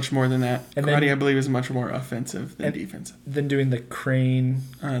 It's much more than that. And Karate, then- I believe, is much more offensive than defensive. Then doing the crane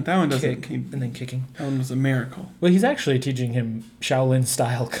That one doesn't. kick and then kicking. That one was a miracle. Well, he's actually teaching him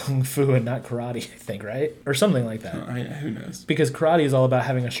Shaolin-style kung fu and not karate, I think, right? Or something like that. Who knows? Because karate is all about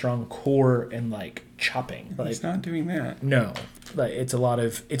having a strong core and like chopping. Like, He's not doing that. no, like it's a lot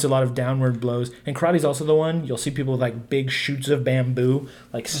of downward blows. And karate's also the one you'll see people with like big shoots of bamboo,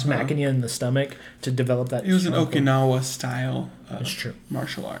 like smacking you in the stomach to develop that. It was an strong core. Okinawa style That's true.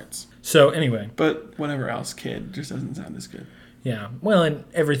 martial arts. So anyway, But whatever else, kid, just doesn't sound as good. yeah. Well, and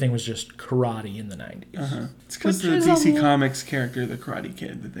everything was just karate in the 90s. It's because Which the is DC a- Comics character, the Karate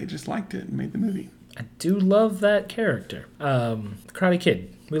Kid, that they just liked it and made the movie. I do love that character. Karate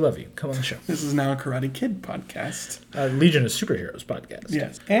Kid, we love you. Come on the show. This is now a Karate Kid podcast. Legion of Superheroes podcast.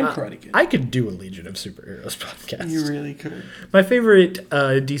 Yes, and Karate Kid. I could do a Legion of Superheroes podcast. You really could. My favorite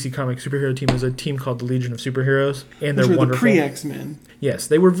DC comic superhero team is a team called the Legion of Superheroes, and they're Which were the wonderful. pre-X-Men. Yes,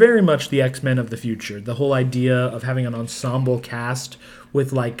 they were very much the X-Men of the future. The whole idea of having an ensemble cast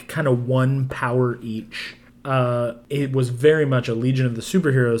with like kind of one power each. It was very much a Legion of the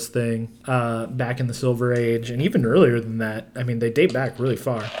Superheroes thing back in the Silver Age, and even earlier than that. I mean, they date back really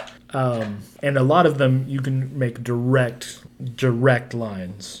far. And a lot of them you can make direct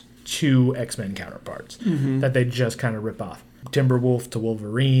lines to X-Men counterparts that they just kind of rip off. Timberwolf to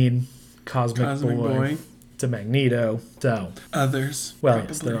Wolverine, Cosmic Boy to Magneto. So, Others. well, probably.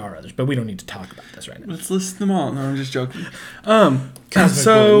 yes, there are others, but we don't need to talk about this right now. Let's list them all. No, I'm just joking. Cosmic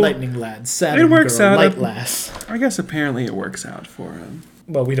so Boy, Lightning Lad, Saturn it works Girl, out. Light Lass. I guess apparently it works out for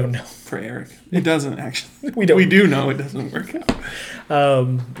Well, we don't know. Eric. It doesn't actually. We don't. We do know it doesn't work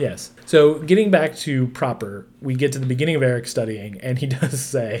out. Yes. So getting back to proper, we get to the beginning of Eric studying, and he does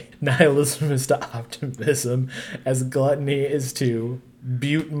say nihilism is to optimism as gluttony is to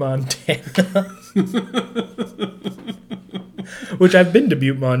Butte, Montana. Which I've been to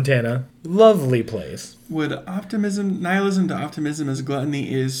Butte, Montana. Lovely place. Would nihilism to optimism as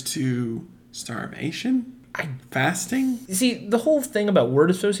gluttony is to starvation? Fasting? See, the whole thing about word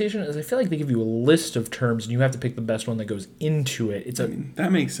association is I feel like they give you a list of terms, and you have to pick the best one that goes into it. It's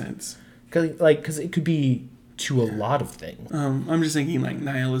That makes sense. because it could be to a lot of things. I'm just thinking like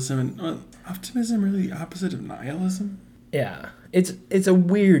nihilism and optimism really the opposite of nihilism? Yeah, it's a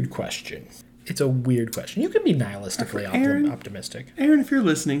weird question. It's a weird question. You can be nihilistically Aaron? optimistic. Aaron, if you're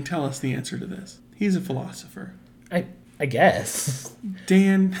listening, tell us the answer to this. He's a philosopher. I guess.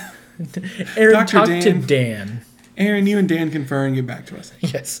 Dan, Aaron, Dr. talk to Dan. Dan. Aaron, you and Dan confer and get back to us.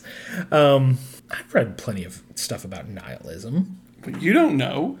 Yes. I've read plenty of stuff about nihilism. But you don't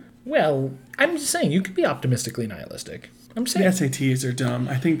know. Well, I'm just saying you could be optimistically nihilistic. I'm saying. The SATs are dumb.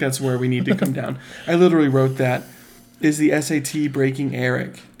 I think that's where we need to come down. I literally wrote that. Is the SAT breaking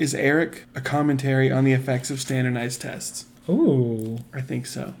Eric? Is Eric a commentary on the effects of standardized tests? Ooh. I think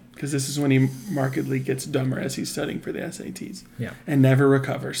so. Because this is when he markedly gets dumber as he's studying for the SATs. Yeah. And never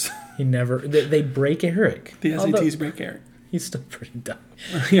recovers. He never... They break Eric. The SATs break Eric. He's still pretty dumb.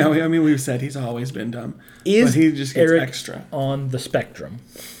 Yeah, I mean, we've said he's always been dumb. Is but he just gets Eric extra. on the spectrum?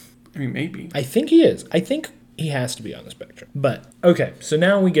 I mean, maybe. I think he is. I think he has to be on the spectrum. But, okay, so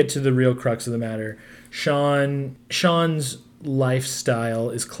now we get to the real crux of the matter. Sean's lifestyle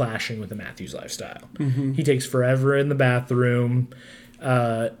is clashing with the Matthews lifestyle. Mm-hmm. He takes forever in the bathroom.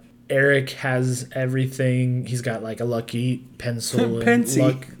 Eric has everything. He's got like a lucky pencil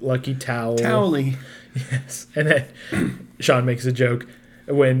and lucky towel. Towely. Yes. And then Sean makes a joke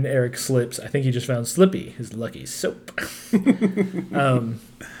when Eric slips. I think he just found Slippy, his lucky soap.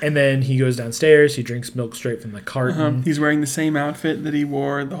 And then he goes downstairs. He drinks milk straight from the carton. He's wearing the same outfit that he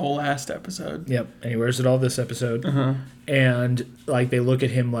wore the whole last episode. Yep. And he wears it all this episode. And like they look at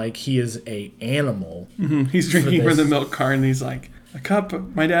him like he is a animal. He's drinking from the milk carton. And he's like, a cup?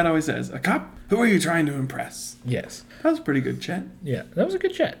 My dad always says, a cup? Who are you trying to impress? Yes. That was pretty good, Chet. Yeah, that was a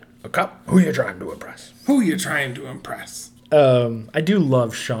good chat. A cup? Who are you trying to impress? Who are you trying to impress? I do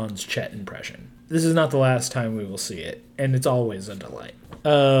love Sean's Chet impression. This is not the last time we will see it, and it's always a delight.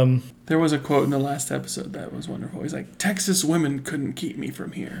 There was a quote in the last episode that was wonderful. He's like, Texas women couldn't keep me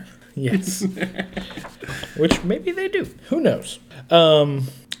from here. Yes. Which maybe they do. Who knows?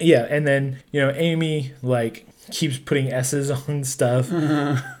 Yeah, and then, Amy, like, keeps putting S's on stuff,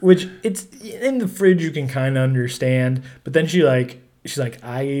 which it's in the fridge you can kind of understand, but then she's like,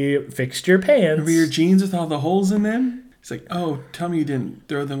 I fixed your pants. Remember your jeans with all the holes in them? He's like, oh, tell me you didn't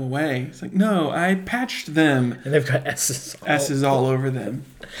throw them away. He's like, no, I patched them. And they've got S's all over them.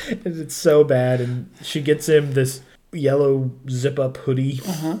 It's so bad, and she gets him this yellow zip-up hoodie.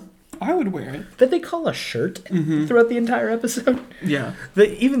 I would wear it. That they call a shirt throughout the entire episode. Yeah.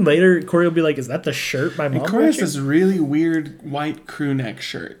 Even later, Corey will be like, is that the shirt my mom Corey has this really weird white crew neck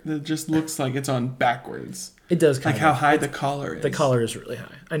shirt that just looks like it's on backwards. It does kind of. Like how high the collar is. The collar is really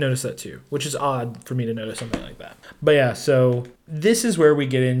high. I noticed that too, which is odd for me to notice something like that. But yeah, so this is where we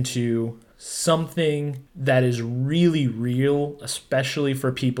get into something that is really real, especially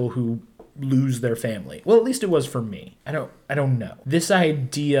for people who lose their family. Well, at least it was for me. I don't know. This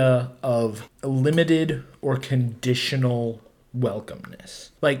idea of limited or conditional welcomeness.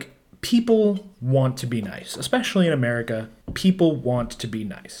 Like, people want to be nice, especially in America. People want to be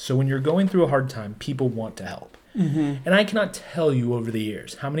nice. So when you're going through a hard time, people want to help. And I cannot tell you over the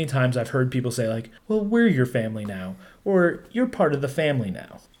years how many times I've heard people say like, well, we're your family now, or you're part of the family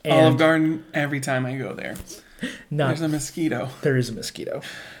now. And Olive Garden, every time I go there. There's a mosquito. There is a mosquito.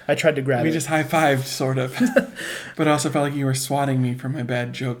 I tried to grab it. We just high-fived, sort of. But I also felt like you were swatting me for my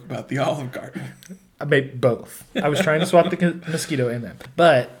bad joke about the Olive Garden. I made both. I was trying to swat the mosquito in them.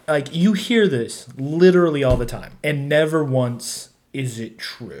 But, like, you hear this literally all the time. And never once is it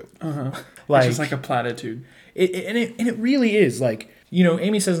true. It's just like a platitude. And it really is. Like,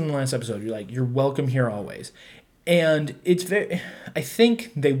 Amy says in the last episode, you're welcome here always. And it's very... I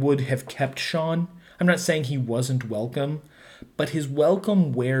think they would have kept Sean. I'm not saying he wasn't welcome, but his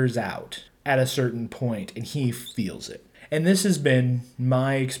welcome wears out at a certain point, and he feels it. And this has been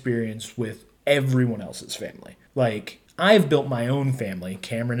my experience with everyone else's family. Like, I've built my own family.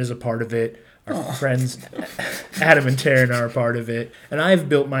 Cameron is a part of it. Our friends Adam and Taryn are a part of it. And I've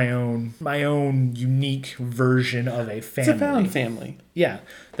built my own unique version of a family. It's a found family. Yeah,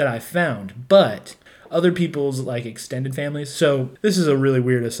 that I found. But other people's, like, extended families. So this is a really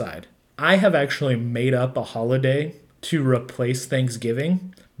weird aside. I have actually made up a holiday to replace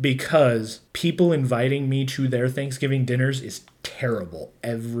Thanksgiving because people inviting me to their Thanksgiving dinners is terrible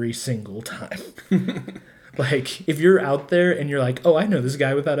every single time. Like, if you're out there and you're like, oh, I know this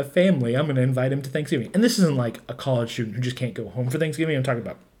guy without a family, I'm going to invite him to Thanksgiving. And this isn't like a college student who just can't go home for Thanksgiving. I'm talking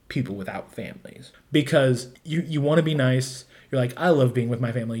about people without families. Because you want to be nice. You're like, I love being with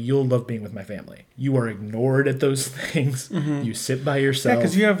my family. You'll love being with my family. You are ignored at those things. You sit by yourself. Yeah,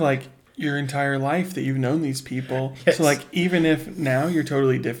 because you have, like, your entire life that you've known these people. Yes. So, like, even if now you're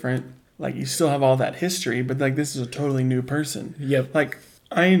totally different, like, you still have all that history, but, like, this is a totally new person. Yep. Like,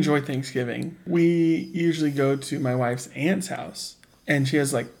 I enjoy Thanksgiving. We usually go to my wife's aunt's house, and she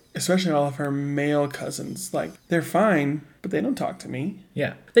has, like, especially all of her male cousins. Like, they're fine, but they don't talk to me.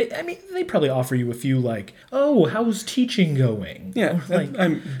 Yeah. They probably offer you a few, like, oh, how's teaching going? Yeah. Like,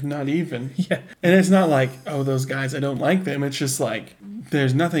 I'm not even. Yeah. And it's not like, oh, those guys, I don't like them. It's just like,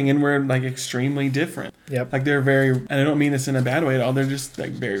 there's nothing, and we're, like, extremely different. Yep. Like, they're very, and I don't mean this in a bad way at all. They're just,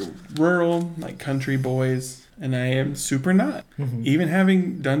 like, very rural, like, country boys. And I am super not. Even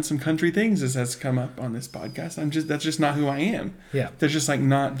having done some country things, as has come up on this podcast, that's just not who I am. Yeah. There's just, like,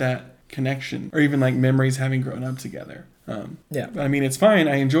 not that connection, or even, like, memories having grown up together. Yeah. I mean, it's fine.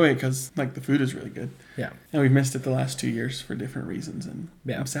 I enjoy it because like the food is really good. Yeah. And we've missed it the last 2 years for different reasons, and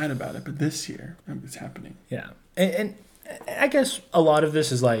Yeah. I'm sad about it. But this year, it's happening. Yeah. And I guess a lot of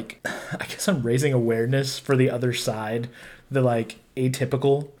this is like, I guess I'm raising awareness for the other side, the like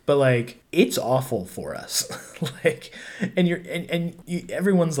atypical, but like it's awful for us. Like, and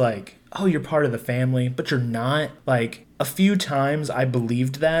everyone's like, oh, you're part of the family, but you're not. Like a few times I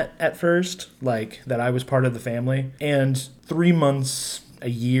believed that at first, like that I was part of the family, and 3 months, a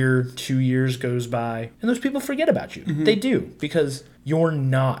year, 2 years goes by, and those people forget about you. They do, because you're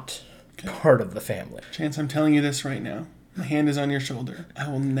not part of the family. Chance, I'm telling you this right now. My hand is on your shoulder. I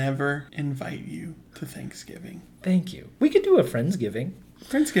will never invite you to Thanksgiving. Thank you. We could do a Friendsgiving.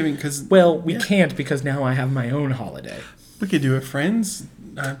 Friendsgiving, because... Well, we can't because now I have my own holiday. We could do a Friends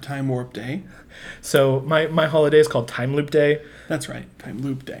Time Warp Day. So my holiday is called Time Loop Day. That's right, Time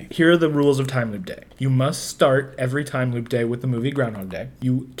Loop Day. Here are the rules of Time Loop Day. You must start every Time Loop Day with the movie Groundhog Day.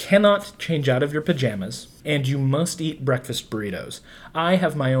 You cannot change out of your pajamas, and you must eat breakfast burritos. I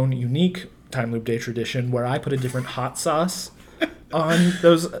have my own unique Time Loop Day tradition where I put a different hot sauce on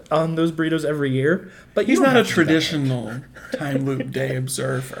those burritos every year. But He's you don't not a have to do that. traditional Time Loop Day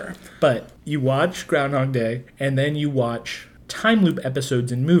observer. But you watch Groundhog Day, and then you watch time loop episodes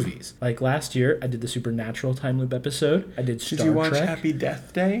in movies. Like last year, I did the Supernatural time loop episode. I did Star Did you watch Trek. Happy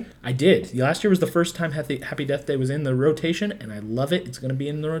Death Day? I did. Last year was the first time Happy Death Day was in the rotation, and I love it. It's going to be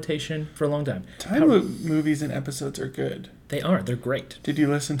in the rotation for a long time. Time Loop movies and episodes are good. They are. They're great. Did you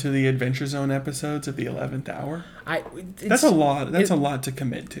listen to the Adventure Zone episodes at the 11th hour? That's It's a lot. That's a lot to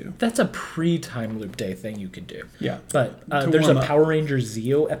commit to. That's a pre-time loop day thing you could do. Yeah. But To there's a warm up. Power Rangers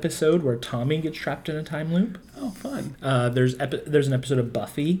Zeo episode where Tommy gets trapped in a time loop. Oh, fun. There's an episode of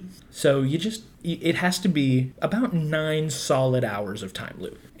Buffy. So it has to be about 9 solid hours of time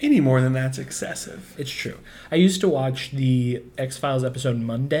loop. Any more than that's excessive. It's true. I used to watch the X-Files episode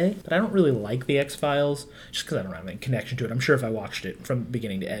Monday, but I don't really like the X-Files just because I don't have any connection to it. I'm sure if I watched it from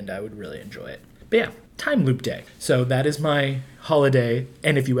beginning to end, I would really enjoy it. But yeah, time loop day. So that is my holiday.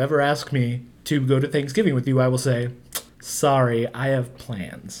 And if you ever ask me to go to Thanksgiving with you, I will say, sorry, I have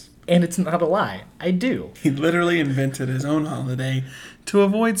plans. And it's not a lie. I do. He literally invented his own holiday to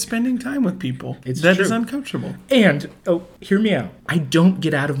avoid spending time with people. It's That true. is uncomfortable. And, hear me out. I don't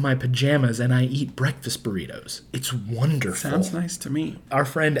get out of my pajamas and I eat breakfast burritos. It's wonderful. Sounds nice to me. Our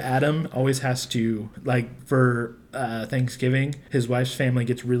friend Adam always has to, like, for Thanksgiving, his wife's family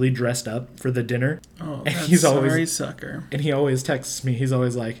gets really dressed up for the dinner. Oh, And that's he's sorry, always- sucker. And he always texts me. He's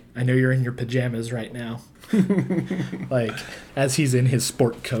always like, I know you're in your pajamas right now. Like, as he's in his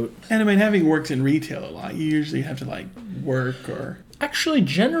sport coat. And I mean, having worked in retail a lot, you usually have to like work or Actually,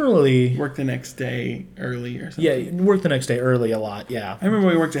 generally, work the next day early or something. yeah, work the next day early a lot, yeah. I remember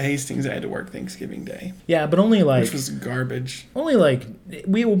when we worked at Hastings, I had to work Thanksgiving Day, Yeah, but only like, which was garbage.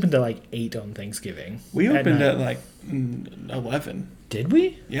 we opened at like 8 on Thanksgiving. We opened night. at like 11. Did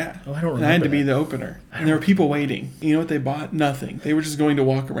we? Yeah. Oh, I don't And I had remember to be that. the opener. And there were people waiting. You know what they bought? Nothing. They were just going to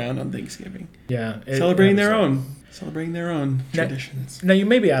walk around on Thanksgiving. Yeah. Celebrating their so- own. Celebrating their own Now- traditions. Now, you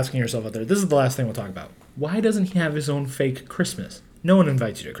may be asking yourself out there, this is the last thing we'll talk about. Why doesn't he have his own fake Christmas? No one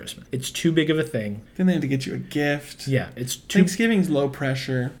invites you to Christmas. It's too big of a thing. Then they had to get you a gift. Yeah, it's too... Thanksgiving's low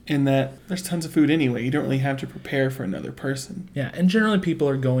pressure in that there's tons of food anyway. You don't really have to prepare for another person. Yeah, and generally people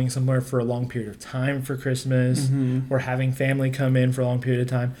are going somewhere for a long period of time for Christmas, or having family come in for a long period of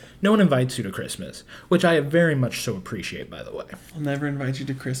time. No one invites you to Christmas, which I very much so appreciate, by the way. I'll never invite you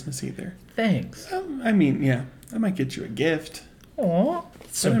to Christmas either. Thanks. I mean, yeah, I might get you a gift, Aw.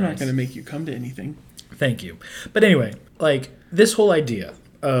 So but I'm nice. not going to make you come to anything. Thank you. But anyway, like, this whole idea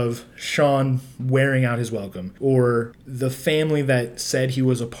of Sean wearing out his welcome, or the family that said he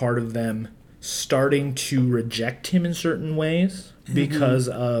was a part of them starting to reject him in certain ways because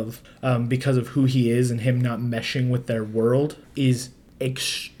of who he is and him not meshing with their world, is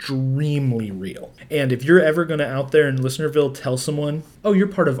extremely real. And if you're ever going to out there in Listenerville tell someone, oh, you're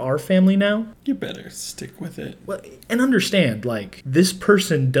part of our family now, You better stick with it. well, and understand, like, this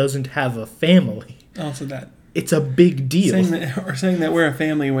person doesn't have a family. Also, that It's a big deal. saying that we're a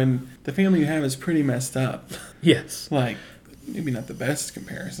family when the family you have is pretty messed up. Yes. Like, maybe not the best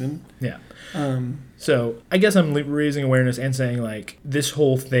comparison. Yeah. Um, So I guess I'm raising awareness and saying, like, this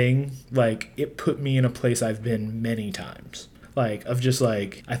whole thing, like, it put me in a place I've been many times. Like, of just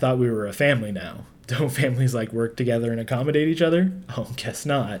like, I thought we were a family now. Don't families, like, work together and accommodate each other? Oh, guess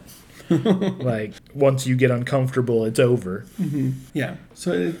not. Like, once you get uncomfortable, it's over. yeah.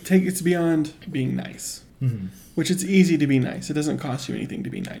 So it's beyond being nice. which it's easy to be nice. It doesn't cost you anything to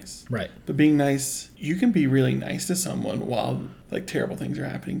be nice. Right. But being nice, you can be really nice to someone while like terrible things are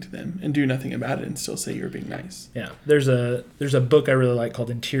happening to them and do nothing about it and still say you're being nice. Yeah. There's a book I really like called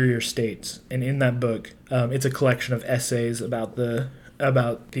Interior States, and in that book, it's a collection of essays about the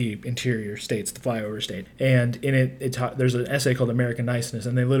interior states, the flyover state. And in it there's an essay called American Niceness,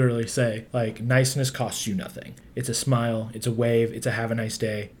 and they literally say, like, niceness costs you nothing. It's a smile, it's a wave, it's a have a nice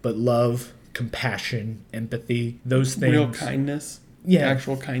day. But love, compassion, empathy, those things. Real kindness. Yeah.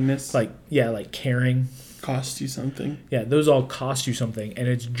 Actual kindness. Like caring. Costs you something. Yeah, those all cost you something. And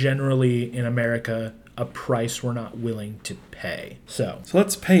it's generally, in America, a price we're not willing to pay. So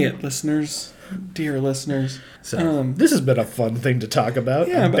let's pay it, listeners. Dear listeners. This has been a fun thing to talk about.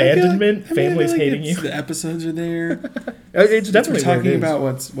 Yeah, abandonment, I families feel like hating you. The episodes are there. It's definitely we're talking what it is. about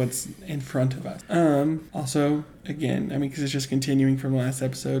what's in front of us. Also, again, because it's just continuing from last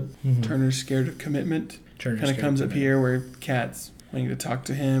episode. Turner's scared of commitment. Kind of comes up here where Kat's wanting to talk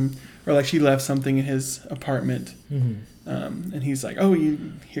to him, or like she left something in his apartment, and he's like, "Oh,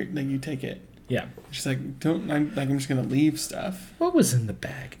 you take it." Yeah. She's like, I'm just gonna leave stuff. What was in the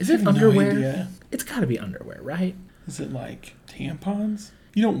bag? Is I it have underwear? No idea. It's got to be underwear, right? Is it like tampons?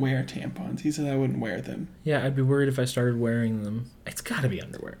 You don't wear tampons. He said I wouldn't wear them. Yeah, I'd be worried if I started wearing them. It's got to be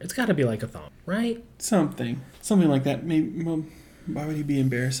underwear. It's got to be like a thong, right? Something like that. Maybe. Well, why would he be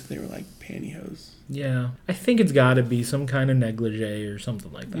embarrassed if they were like pantyhose? Yeah, I think it's got to be some kind of negligee or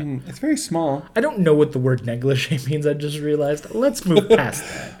something like that. It's very small. I don't know what the word negligee means. I just realized. Let's move past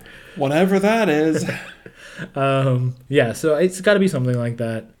that. Whatever that is. Yeah, so it's got to be something like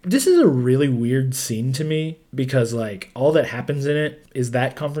that. This is a really weird scene to me because, like, all that happens in it is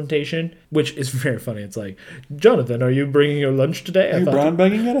that confrontation, which is very funny. It's like, Jonathan, are you bringing your lunch today? Are you brown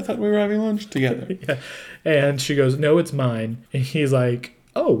bagging it? I thought we were having lunch together. Yeah. And she goes, no, it's mine. And he's like,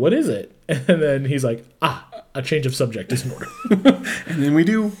 oh, what is it? And then he's like, a change of subject is in order. And then we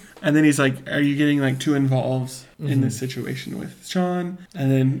do. And then he's like, are you getting like too involved in this situation with Sean? And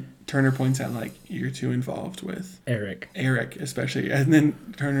then Turner points out, like, you're too involved with Eric, especially. And then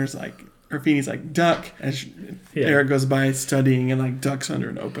Turner's like, or Feeney's like, duck. As Eric goes by studying and like ducks under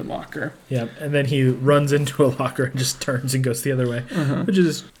an open locker. Yeah. And then he runs into a locker and just turns and goes the other way, which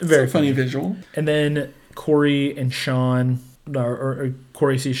is very funny visual. And then Corey and Sean, or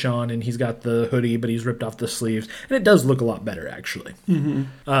Corey sees Sean and he's got the hoodie, but he's ripped off the sleeves. And it does look a lot better, actually.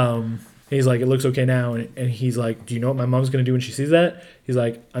 He's like, it looks okay now. And he's like, do you know what my mom's going to do when she sees that? He's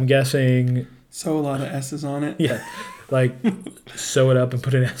like, I'm guessing. Sew a lot of S's on it. Yeah. Like, sew it up and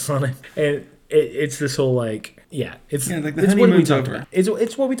put an S on it. And it's this whole, like, it's like the it's honeymoon's what we talked over. about.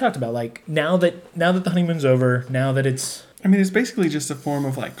 It's what we talked about. Like, now that the honeymoon's over, now that it's. It's basically just a form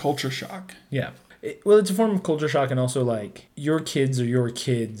of like culture shock. Yeah. It's a form of culture shock, and also, like, your kids are your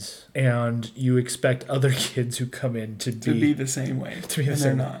kids, and you expect other kids who come in to be the same way.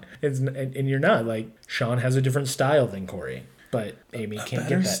 They're not. And you're not. Like, Sean has a different style than Corey, but Amy can't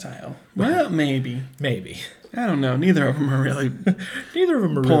get that style. Well, maybe. I don't know. Neither of them are really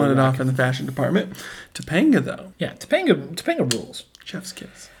pulling it off in the fashion department. Topanga, though. Yeah, Topanga rules. Chef's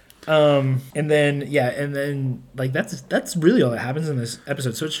kiss. And then like that's really all that happens in this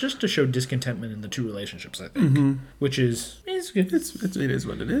episode. So it's just to show discontentment in the two relationships, I think, which is good. It is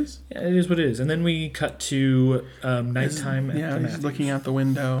what it is. Yeah, it is what it is. And then we cut to nighttime. He's looking out the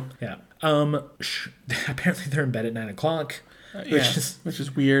window. Yeah. Apparently they're in bed at 9:00. Which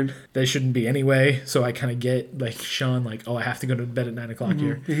is weird. They shouldn't be anyway. So I kind of get like Sean, like, oh, I have to go to bed at 9:00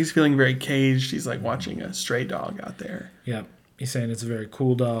 here. He's feeling very caged. He's like watching a stray dog out there. Yeah. He's saying it's a very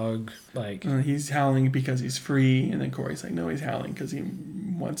cool dog. Like he's howling because he's free, and then Corey's like, no, he's howling because he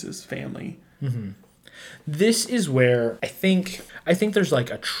wants his family. This is where I think there's like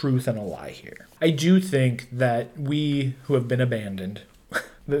a truth and a lie here. I do think that we who have been abandoned,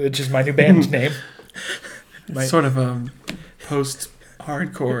 which is my new band name, sort of a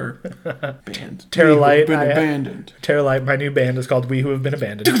post-hardcore band. Terralite. Been abandoned. Terralite. My new band is called We Who Have Been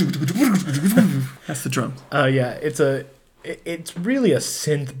Abandoned. That's the drums. Yeah, it's really a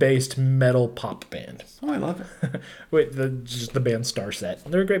synth-based metal pop band. Oh, I love it. Wait, just the band Starset.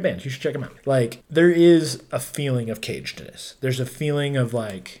 They're a great band. You should check them out. Like, there is a feeling of cagedness. There's a feeling of,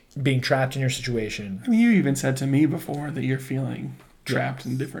 like, being trapped in your situation. You even said to me before that you're feeling trapped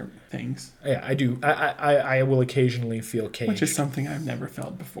in different things. Yeah, I do. I will occasionally feel caged. Which is something I've never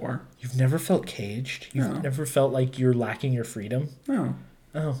felt before. You've never felt caged? You've never felt like you're lacking your freedom? No.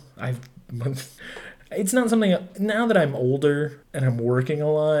 Oh, it's not something, now that I'm older and I'm working a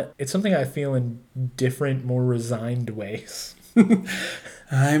lot, it's something I feel in different, more resigned ways.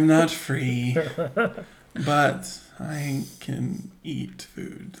 I'm not free, but I can eat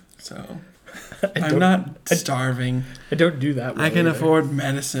food, so. I'm not starving. I don't do that well I can either. afford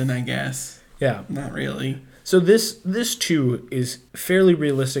medicine, I guess. Yeah. Not really. So this too is fairly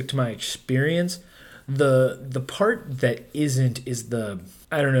realistic to my experience. The part that isn't is the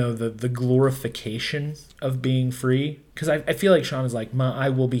glorification of being free. Because I feel like Sean is like, Ma, I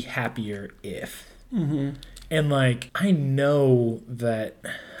will be happier if. Mm-hmm. And like, I know that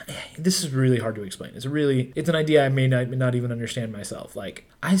this is really hard to explain. It's an idea I may not even understand myself. Like,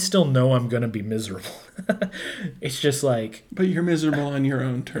 I still know I'm going to be miserable. It's just like... But you're miserable on your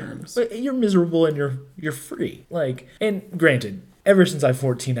own terms. But you're miserable and you're free. Like, and granted, ever since I'm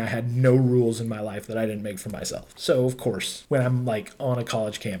 14, I had no rules in my life that I didn't make for myself. So, of course, when I'm like on a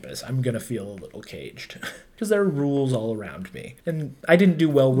college campus, I'm going to feel a little caged. Because there are rules all around me. And I didn't do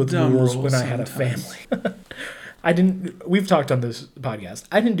well with rules when I had a family. We've talked on this podcast.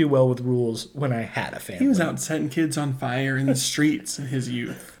 I didn't do well with rules when I had a family. He was out setting kids on fire in the streets in his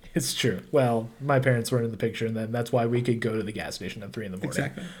youth. It's true. Well, my parents weren't in the picture, and then that's why we could go to the gas station at 3 a.m.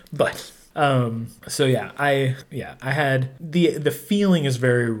 Exactly. But so yeah, I had the feeling is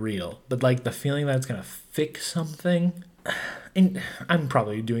very real, but like the feeling that it's gonna fix something, and I'm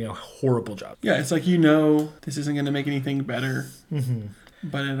probably doing a horrible job. Yeah, it's like, this isn't gonna make anything better,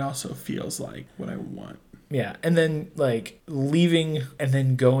 but it also feels like what I want. Yeah, and then like leaving and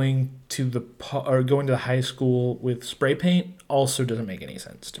then going to the high school with spray paint also doesn't make any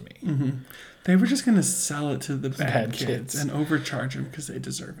sense to me. Mm-hmm. They were just gonna sell it to the bad kids and overcharge them because they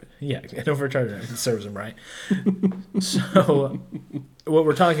deserve it. Yeah, and overcharge them. It serves them right. So what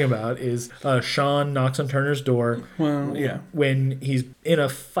we're talking about is Sean knocks on Turner's door. Well, yeah, when he's in a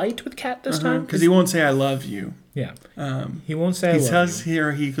fight with Kat this time, because he won't say "I love you." Yeah, he won't say. He tells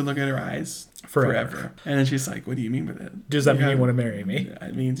her he could look at her eyes forever. And then she's like, "What do you mean by that? Does that mean you want to marry me?"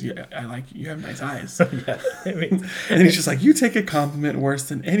 It means I like you. You have nice eyes. Yeah, it means. And he's just like, "You take a compliment worse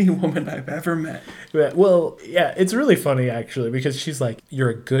than any woman I've ever met." Well, yeah, it's really funny actually because she's like, "You're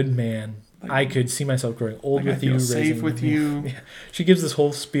a good man. I could see myself growing old with you, safe with you." Yeah. She gives this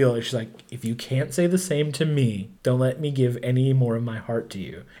whole spiel. And she's like, "If you can't say the same to me, don't let me give any more of my heart to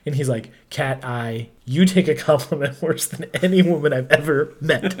you." And he's like, "Cat, you take a compliment worse than any woman I've ever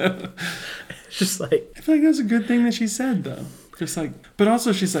met." It's just like, I feel like that's a good thing that she said though. Just like, but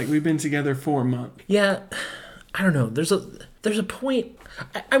also she's like, we've been together 4 months. Yeah, I don't know. There's a point.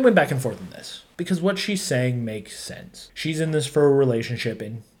 I went back and forth on this because what she's saying makes sense. She's in this for a relationship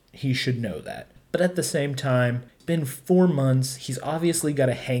and he should know that. But at the same time, it's been 4 months. He's obviously got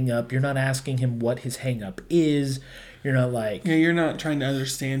a hang up. You're not asking him what his hang up is. You're not like... Yeah, you're not trying to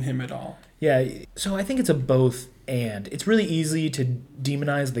understand him at all. Yeah, so I think it's a both and. It's really easy to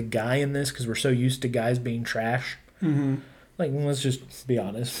demonize the guy in this because we're so used to guys being trash. Mm-hmm. Like, let's just be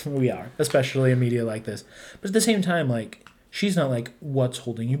honest. We are, especially in media like this. But at the same time, like, she's not like, what's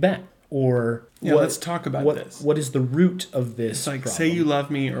holding you back? Or let's talk about this. What is the root of this It's like, problem? say you love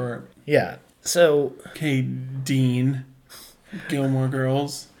me, or... Yeah, so... Okay, Dean. Gilmore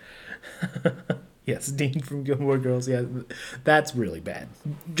Girls. Yes, Dean from Gilmore Girls. Yeah, that's really bad.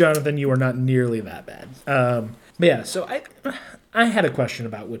 Jonathan, you are not nearly that bad. But yeah, so I had a question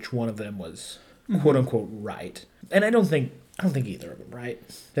about which one of them was quote unquote right, and I don't think either of them right.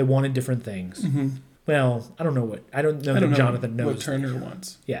 They wanted different things. Mm-hmm. Well, I don't know that Jonathan knows what Turner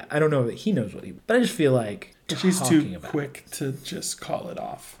wants. Yeah, I don't know that he knows what he. But I just feel like she's too quick to just call it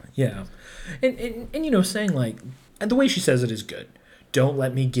off. Yeah, and saying like the way she says it is good. Don't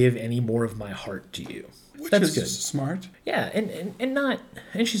let me give any more of my heart to you. That's good. Smart. Yeah,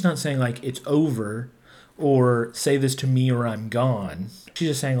 and she's not saying like it's over or say this to me or I'm gone. She's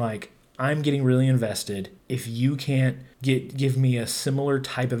just saying like I'm getting really invested. If you can't give me a similar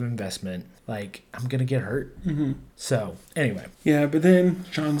type of investment, like I'm gonna get hurt. Mm-hmm. So anyway. Yeah, but then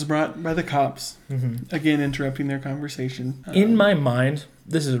Sean's brought by the cops, again interrupting their conversation. In my mind,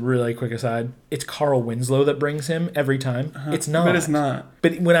 this is a really quick aside. It's Carl Winslow that brings him every time. It's not. But it's not.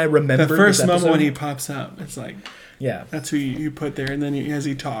 But when I remember the first this episode, moment when he pops up, it's like, yeah, that's who you put there. And then as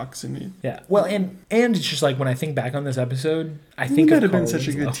he talks, yeah. Well, and it's just like when I think back on this episode, I think it of would have been Carl such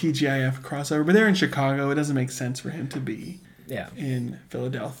Winslow. a good TGIF crossover. But they're in Chicago. It doesn't make sense for him to be in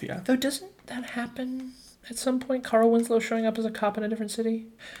Philadelphia. Though doesn't that happen at some point? Carl Winslow showing up as a cop in a different city?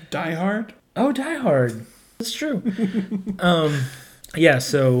 Die Hard? Oh, Die Hard. That's true. Yeah,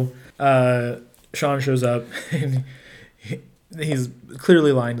 so Sean shows up and he's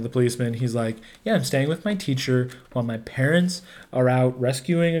clearly lying to the policeman. He's like, yeah, I'm staying with my teacher while my parents are out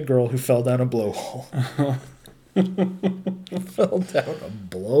rescuing a girl who fell down a blowhole. Fell down a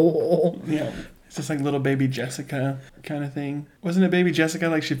blowhole? Yeah. It's just like little baby Jessica kind of thing. Wasn't it baby Jessica?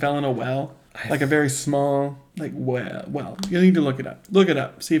 Like she fell in a well, like a very small like well. You need to look it up. Look it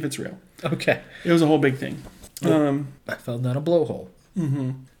up. See if it's real. Okay. It was a whole big thing. I fell down a blowhole.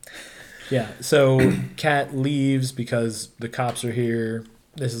 Mm-hmm. Yeah. So Kat leaves because the cops are here.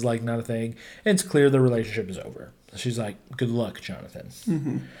 This is like not a thing. And it's clear the relationship is over. She's like, good luck, Jonathan.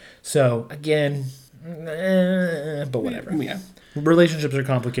 Mm-hmm. So again, but whatever. Yeah. Relationships are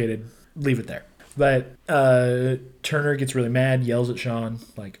complicated. Leave it there. But Turner gets really mad, yells at Sean,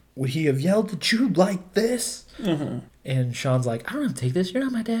 like, would he have yelled at you like this? Mm-hmm. And Sean's like, I don't have to take this. You're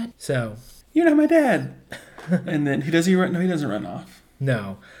not my dad. So. You're not my dad. And then he doesn't run off.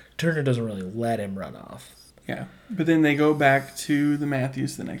 No. Turner doesn't really let him run off. Yeah. But then they go back to the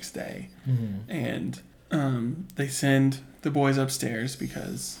Matthews the next day. Mm-hmm. And they send the boys upstairs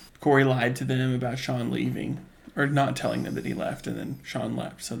because Corey lied to them about Sean leaving. Or not telling them that he left, and then Sean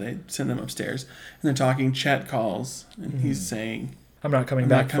left. So they send them upstairs. And they're talking. Chet calls, and he's saying, I'm not coming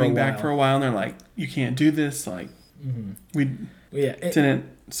back for a while. And they're like, you can't do this. Like, we didn't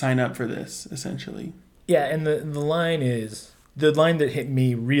sign up for this, essentially. Yeah, and the line is, the line that hit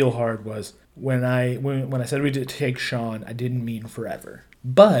me real hard was, when I said we did take Sean, I didn't mean forever.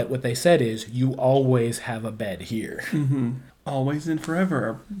 But what they said is, you always have a bed here. Mm-hmm. Always and forever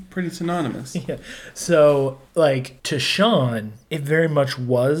are pretty synonymous. Yeah. So, like, to Sean, it very much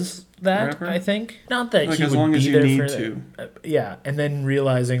was that, forever? I think. Not that like he as would long be as you there need for to. Yeah, and then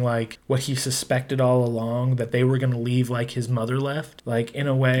realizing, like, what he suspected all along, that they were going to leave like his mother left, like, in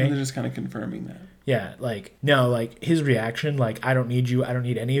a way. And they're just kind of confirming that. Yeah, like, no, like, his reaction, like, I don't need you, I don't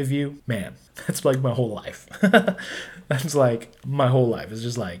need any of you, man, that's like my whole life. That's like my whole life. It's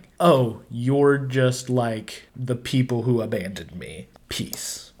just like, oh, you're just like the people who abandoned me.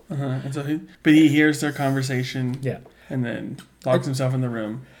 Peace. And so he hears their conversation. Yeah. And then locks himself in the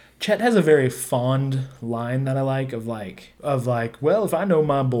room. Chet has a very fond line that I like of like, well, if I know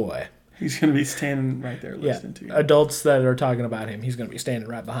my boy. He's going to be standing right there listening to you. Adults that are talking about him, he's going to be standing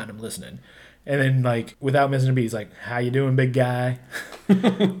right behind him listening. And then, like, without missing a beat, he's like, how you doing, big guy?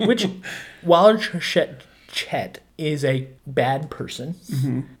 Which, while Chet is a bad person,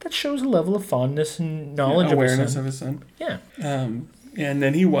 that shows a level of fondness and knowledge awareness of his son. Yeah. And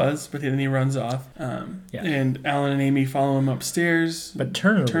then he was, but then he runs off. And Alan and Amy follow him upstairs. But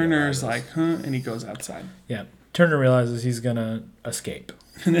Turner's like, and he goes outside. Yeah. Turner realizes he's going to escape.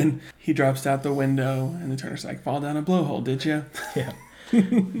 And then he drops out the window, and the Turner's like, fall down a blowhole, did you? Yeah.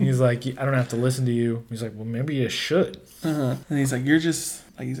 He's like, I don't have to listen to you. He's like, well, maybe you should. And he's like, you're just,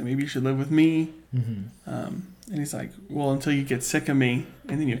 like, he said, maybe you should live with me. And he's like, well, until you get sick of me,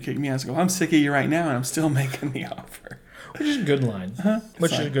 and then you'll kick me out. I was like, well, I'm sick of you right now, and I'm still making the offer. Which is a good line.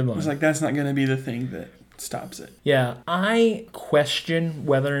 Which is a good line. It's like, that's not going to be the thing that stops it. Yeah, I question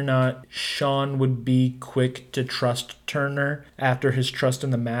whether or not Sean would be quick to trust Turner after his trust in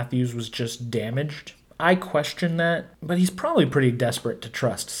the Matthews was just damaged. I question that, but he's probably pretty desperate to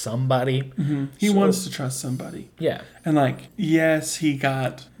trust somebody. He wants to trust somebody. Yeah. And, like, yes, he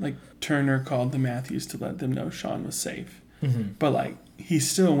got, like, Turner called the Matthews to let them know Sean was safe. But, like, he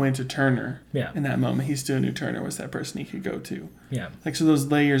still went to Turner. Yeah. In that moment, he still knew Turner was that person he could go to. Yeah. Like, so those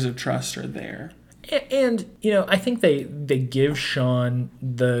layers of trust are there. And, you know, I think they give Sean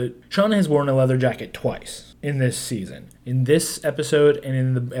Sean has worn a leather jacket twice in this season. In this episode and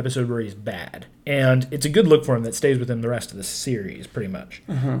in the episode where he's bad. And it's a good look for him that stays with him the rest of the series, pretty much.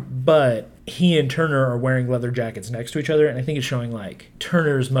 But he and Turner are wearing leather jackets next to each other, and I think it's showing, like,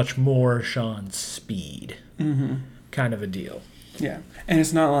 Turner's much more Sean's speed. Kind of a deal. Yeah. And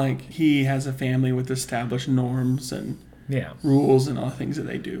it's not like he has a family with established norms and rules and all the things that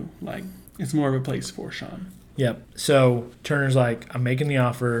they do. Like, it's more of a place for Sean. Yep. So Turner's like, I'm making the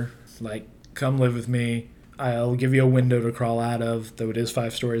offer. Like, come live with me. I'll give you a window to crawl out of, though it is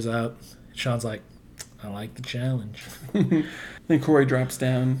 5 stories up. Sean's like, I like the challenge. Then Corey drops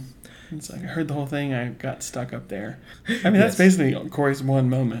down. It's like, I heard the whole thing. I got stuck up there. I mean, that's basically Corey's one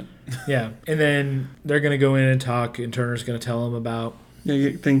moment. Yeah. And then they're going to go in and talk, and Turner's going to tell him about...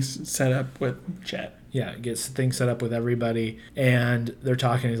 get things set up with Chet. Yeah, gets things set up with everybody, and they're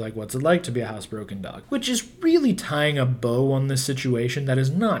talking. He's like, what's it like to be a housebroken dog? Which is really tying a bow on this situation that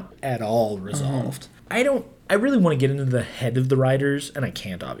is not at all resolved. I really want to get into the head of the writers, and I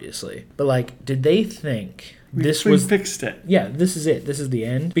can't, obviously. But, like, did they think we fixed it? Yeah, this is it. This is the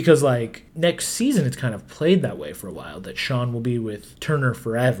end. Because, like, next season it's kind of played that way for a while, that Sean will be with Turner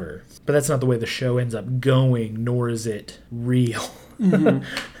forever. But that's not the way the show ends up going, nor is it real.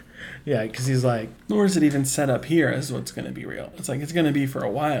 Yeah, because he's like... Nor is it even set up here as what's going to be real. It's like, it's going to be for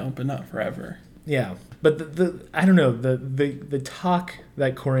a while, but not forever. Yeah, but the I don't know, the talk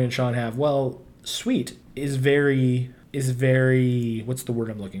that Corey and Sean have, well, Sweet is very, what's the word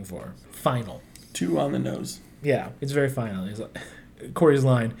I'm looking for? Final. 2 on the nose. Yeah, it's very final. He's like, Corey's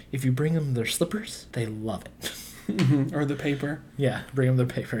line, if you bring them their slippers, they love it. Or the paper. Yeah, bring them their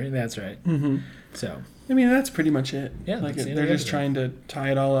paper. That's right. Mm-hmm. So, I mean, that's pretty much it. Yeah, like that's the end they're of the just episode. trying to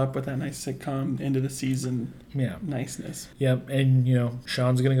tie it all up with that nice sitcom end of the season yeah. niceness. Yep, and,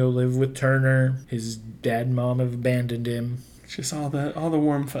 Sean's going to go live with Turner. His dad and mom have abandoned him. It's just all the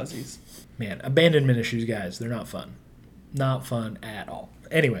warm fuzzies. Man, abandonment issues, guys, they're not fun. Not fun at all.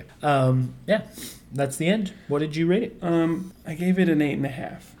 Anyway, yeah, that's the end. What did you rate it? I gave it an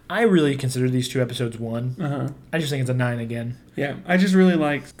 8.5. I really consider these 2 episodes one. Uh-huh. I just think it's a 9 again. Yeah, I just really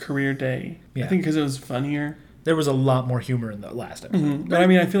liked Career Day. Yeah. I think because it was funnier. There was a lot more humor in the last episode. Mm-hmm. But I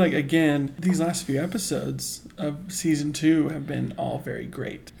mean, I feel like, again, these last few episodes of season 2 have been all very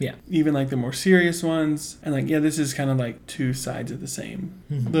great. Yeah. Even like the more serious ones. And like, yeah, this is kind of like 2 sides of the same,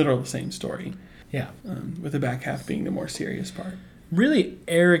 literal the same story. Yeah. With the back half being the more serious part. Really,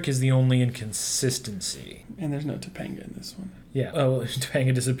 Eric is the only inconsistency. And there's no Topanga in this one. Yeah. Oh,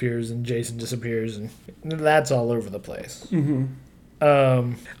 Topanga disappears and Jason disappears, and that's all over the place.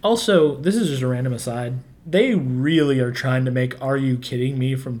 Mm-hmm. Also, this is just a random aside. They really are trying to make "Are you kidding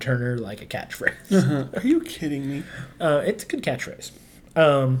me?" from Turner like a catchphrase. Uh-huh. Are you kidding me? It's a good catchphrase.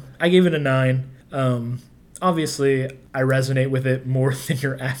 I gave it a 9. Obviously, I resonate with it more than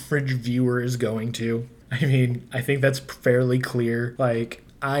your average viewer is going to. I mean, I think that's fairly clear. Like,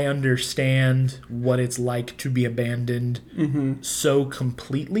 I understand what it's like to be abandoned so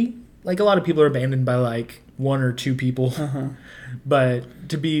completely. Like, a lot of people are abandoned by, like, 1 or 2 people. Uh-huh. But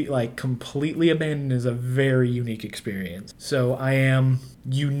to be, like, completely abandoned is a very unique experience. So I am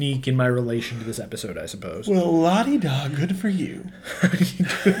unique in my relation to this episode, I suppose. Well, la-di-da, good for you. Good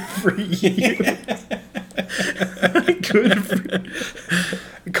for you. Good for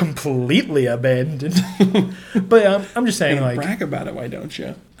completely abandoned. But I'm just saying, And like, brag about it, why don't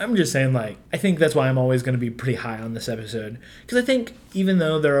you? I'm just saying, like, I think that's why I'm always going to be pretty high on this episode. Because I think even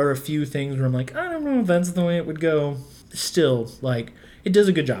though there are a few things where I'm like, I don't know if that's the way it would go, still, like, it does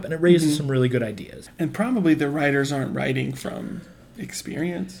a good job. And it raises some really good ideas. And probably the writers aren't writing from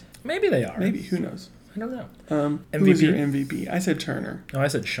experience. Maybe they are. Maybe, who knows? I don't know. Who was MVP? your MVP? I said Turner. Oh, I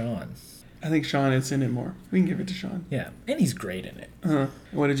said Sean. I think Sean is in it more. We can give it to Sean. Yeah. And he's great in it.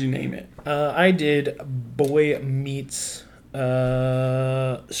 What did you name it? I did Boy Meets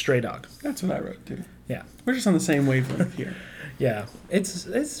Stray Dog. That's what I wrote too. Yeah. We're just on the same wavelength here. Yeah.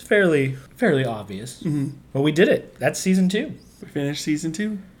 It's fairly obvious. But we did it. That's season 2. We finished season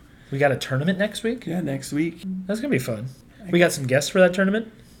 2. We got a tournament next week. Yeah, next week. That's going to be fun. We got some guests for that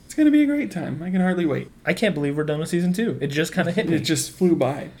tournament. It's going to be a great time. I can hardly wait. I can't believe we're done with season 2. It just kind of hit me. It just flew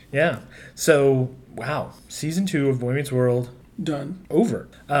by. Yeah. So, wow. Season 2 of Boy Meets World Done. over.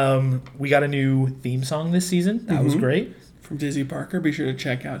 We got a new theme song this season. That was great. From Dizzy Parker. Be sure to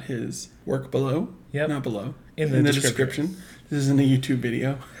check out his work below. Yep. Not below. In the description. This isn't a YouTube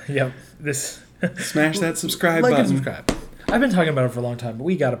video. Yep. This. Smash that subscribe Like button. and subscribe. I've been talking about it for a long time, but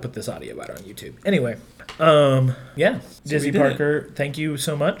we got to put this audio out on YouTube. Anyway, yeah, Dizzy we did Parker, thank you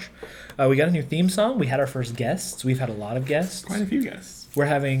so much. We got a new theme song. We had our first guests. We've had a lot of guests. Quite a few guests. We're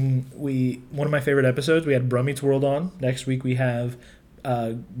having one of my favorite episodes. We had Bro Meets World on. Next week we have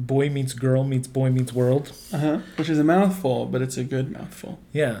Boy Meets Girl Meets Boy Meets World. Which is a mouthful, but it's a good mouthful.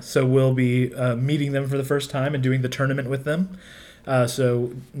 Yeah, so we'll be meeting them for the first time and doing the tournament with them.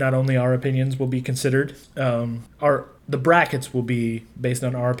 So not only our opinions will be considered, the brackets will be based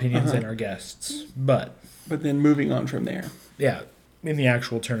on our opinions and our guests. But then moving on from there. yeah, in the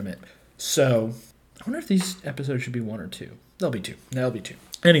actual tournament. So I wonder if these episodes should be 1 or 2. They'll be 2.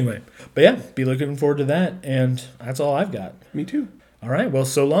 Anyway, but yeah, be looking forward to that. And that's all I've got. Me too. All right, well,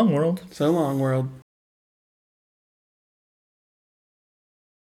 so long, world. So long, world.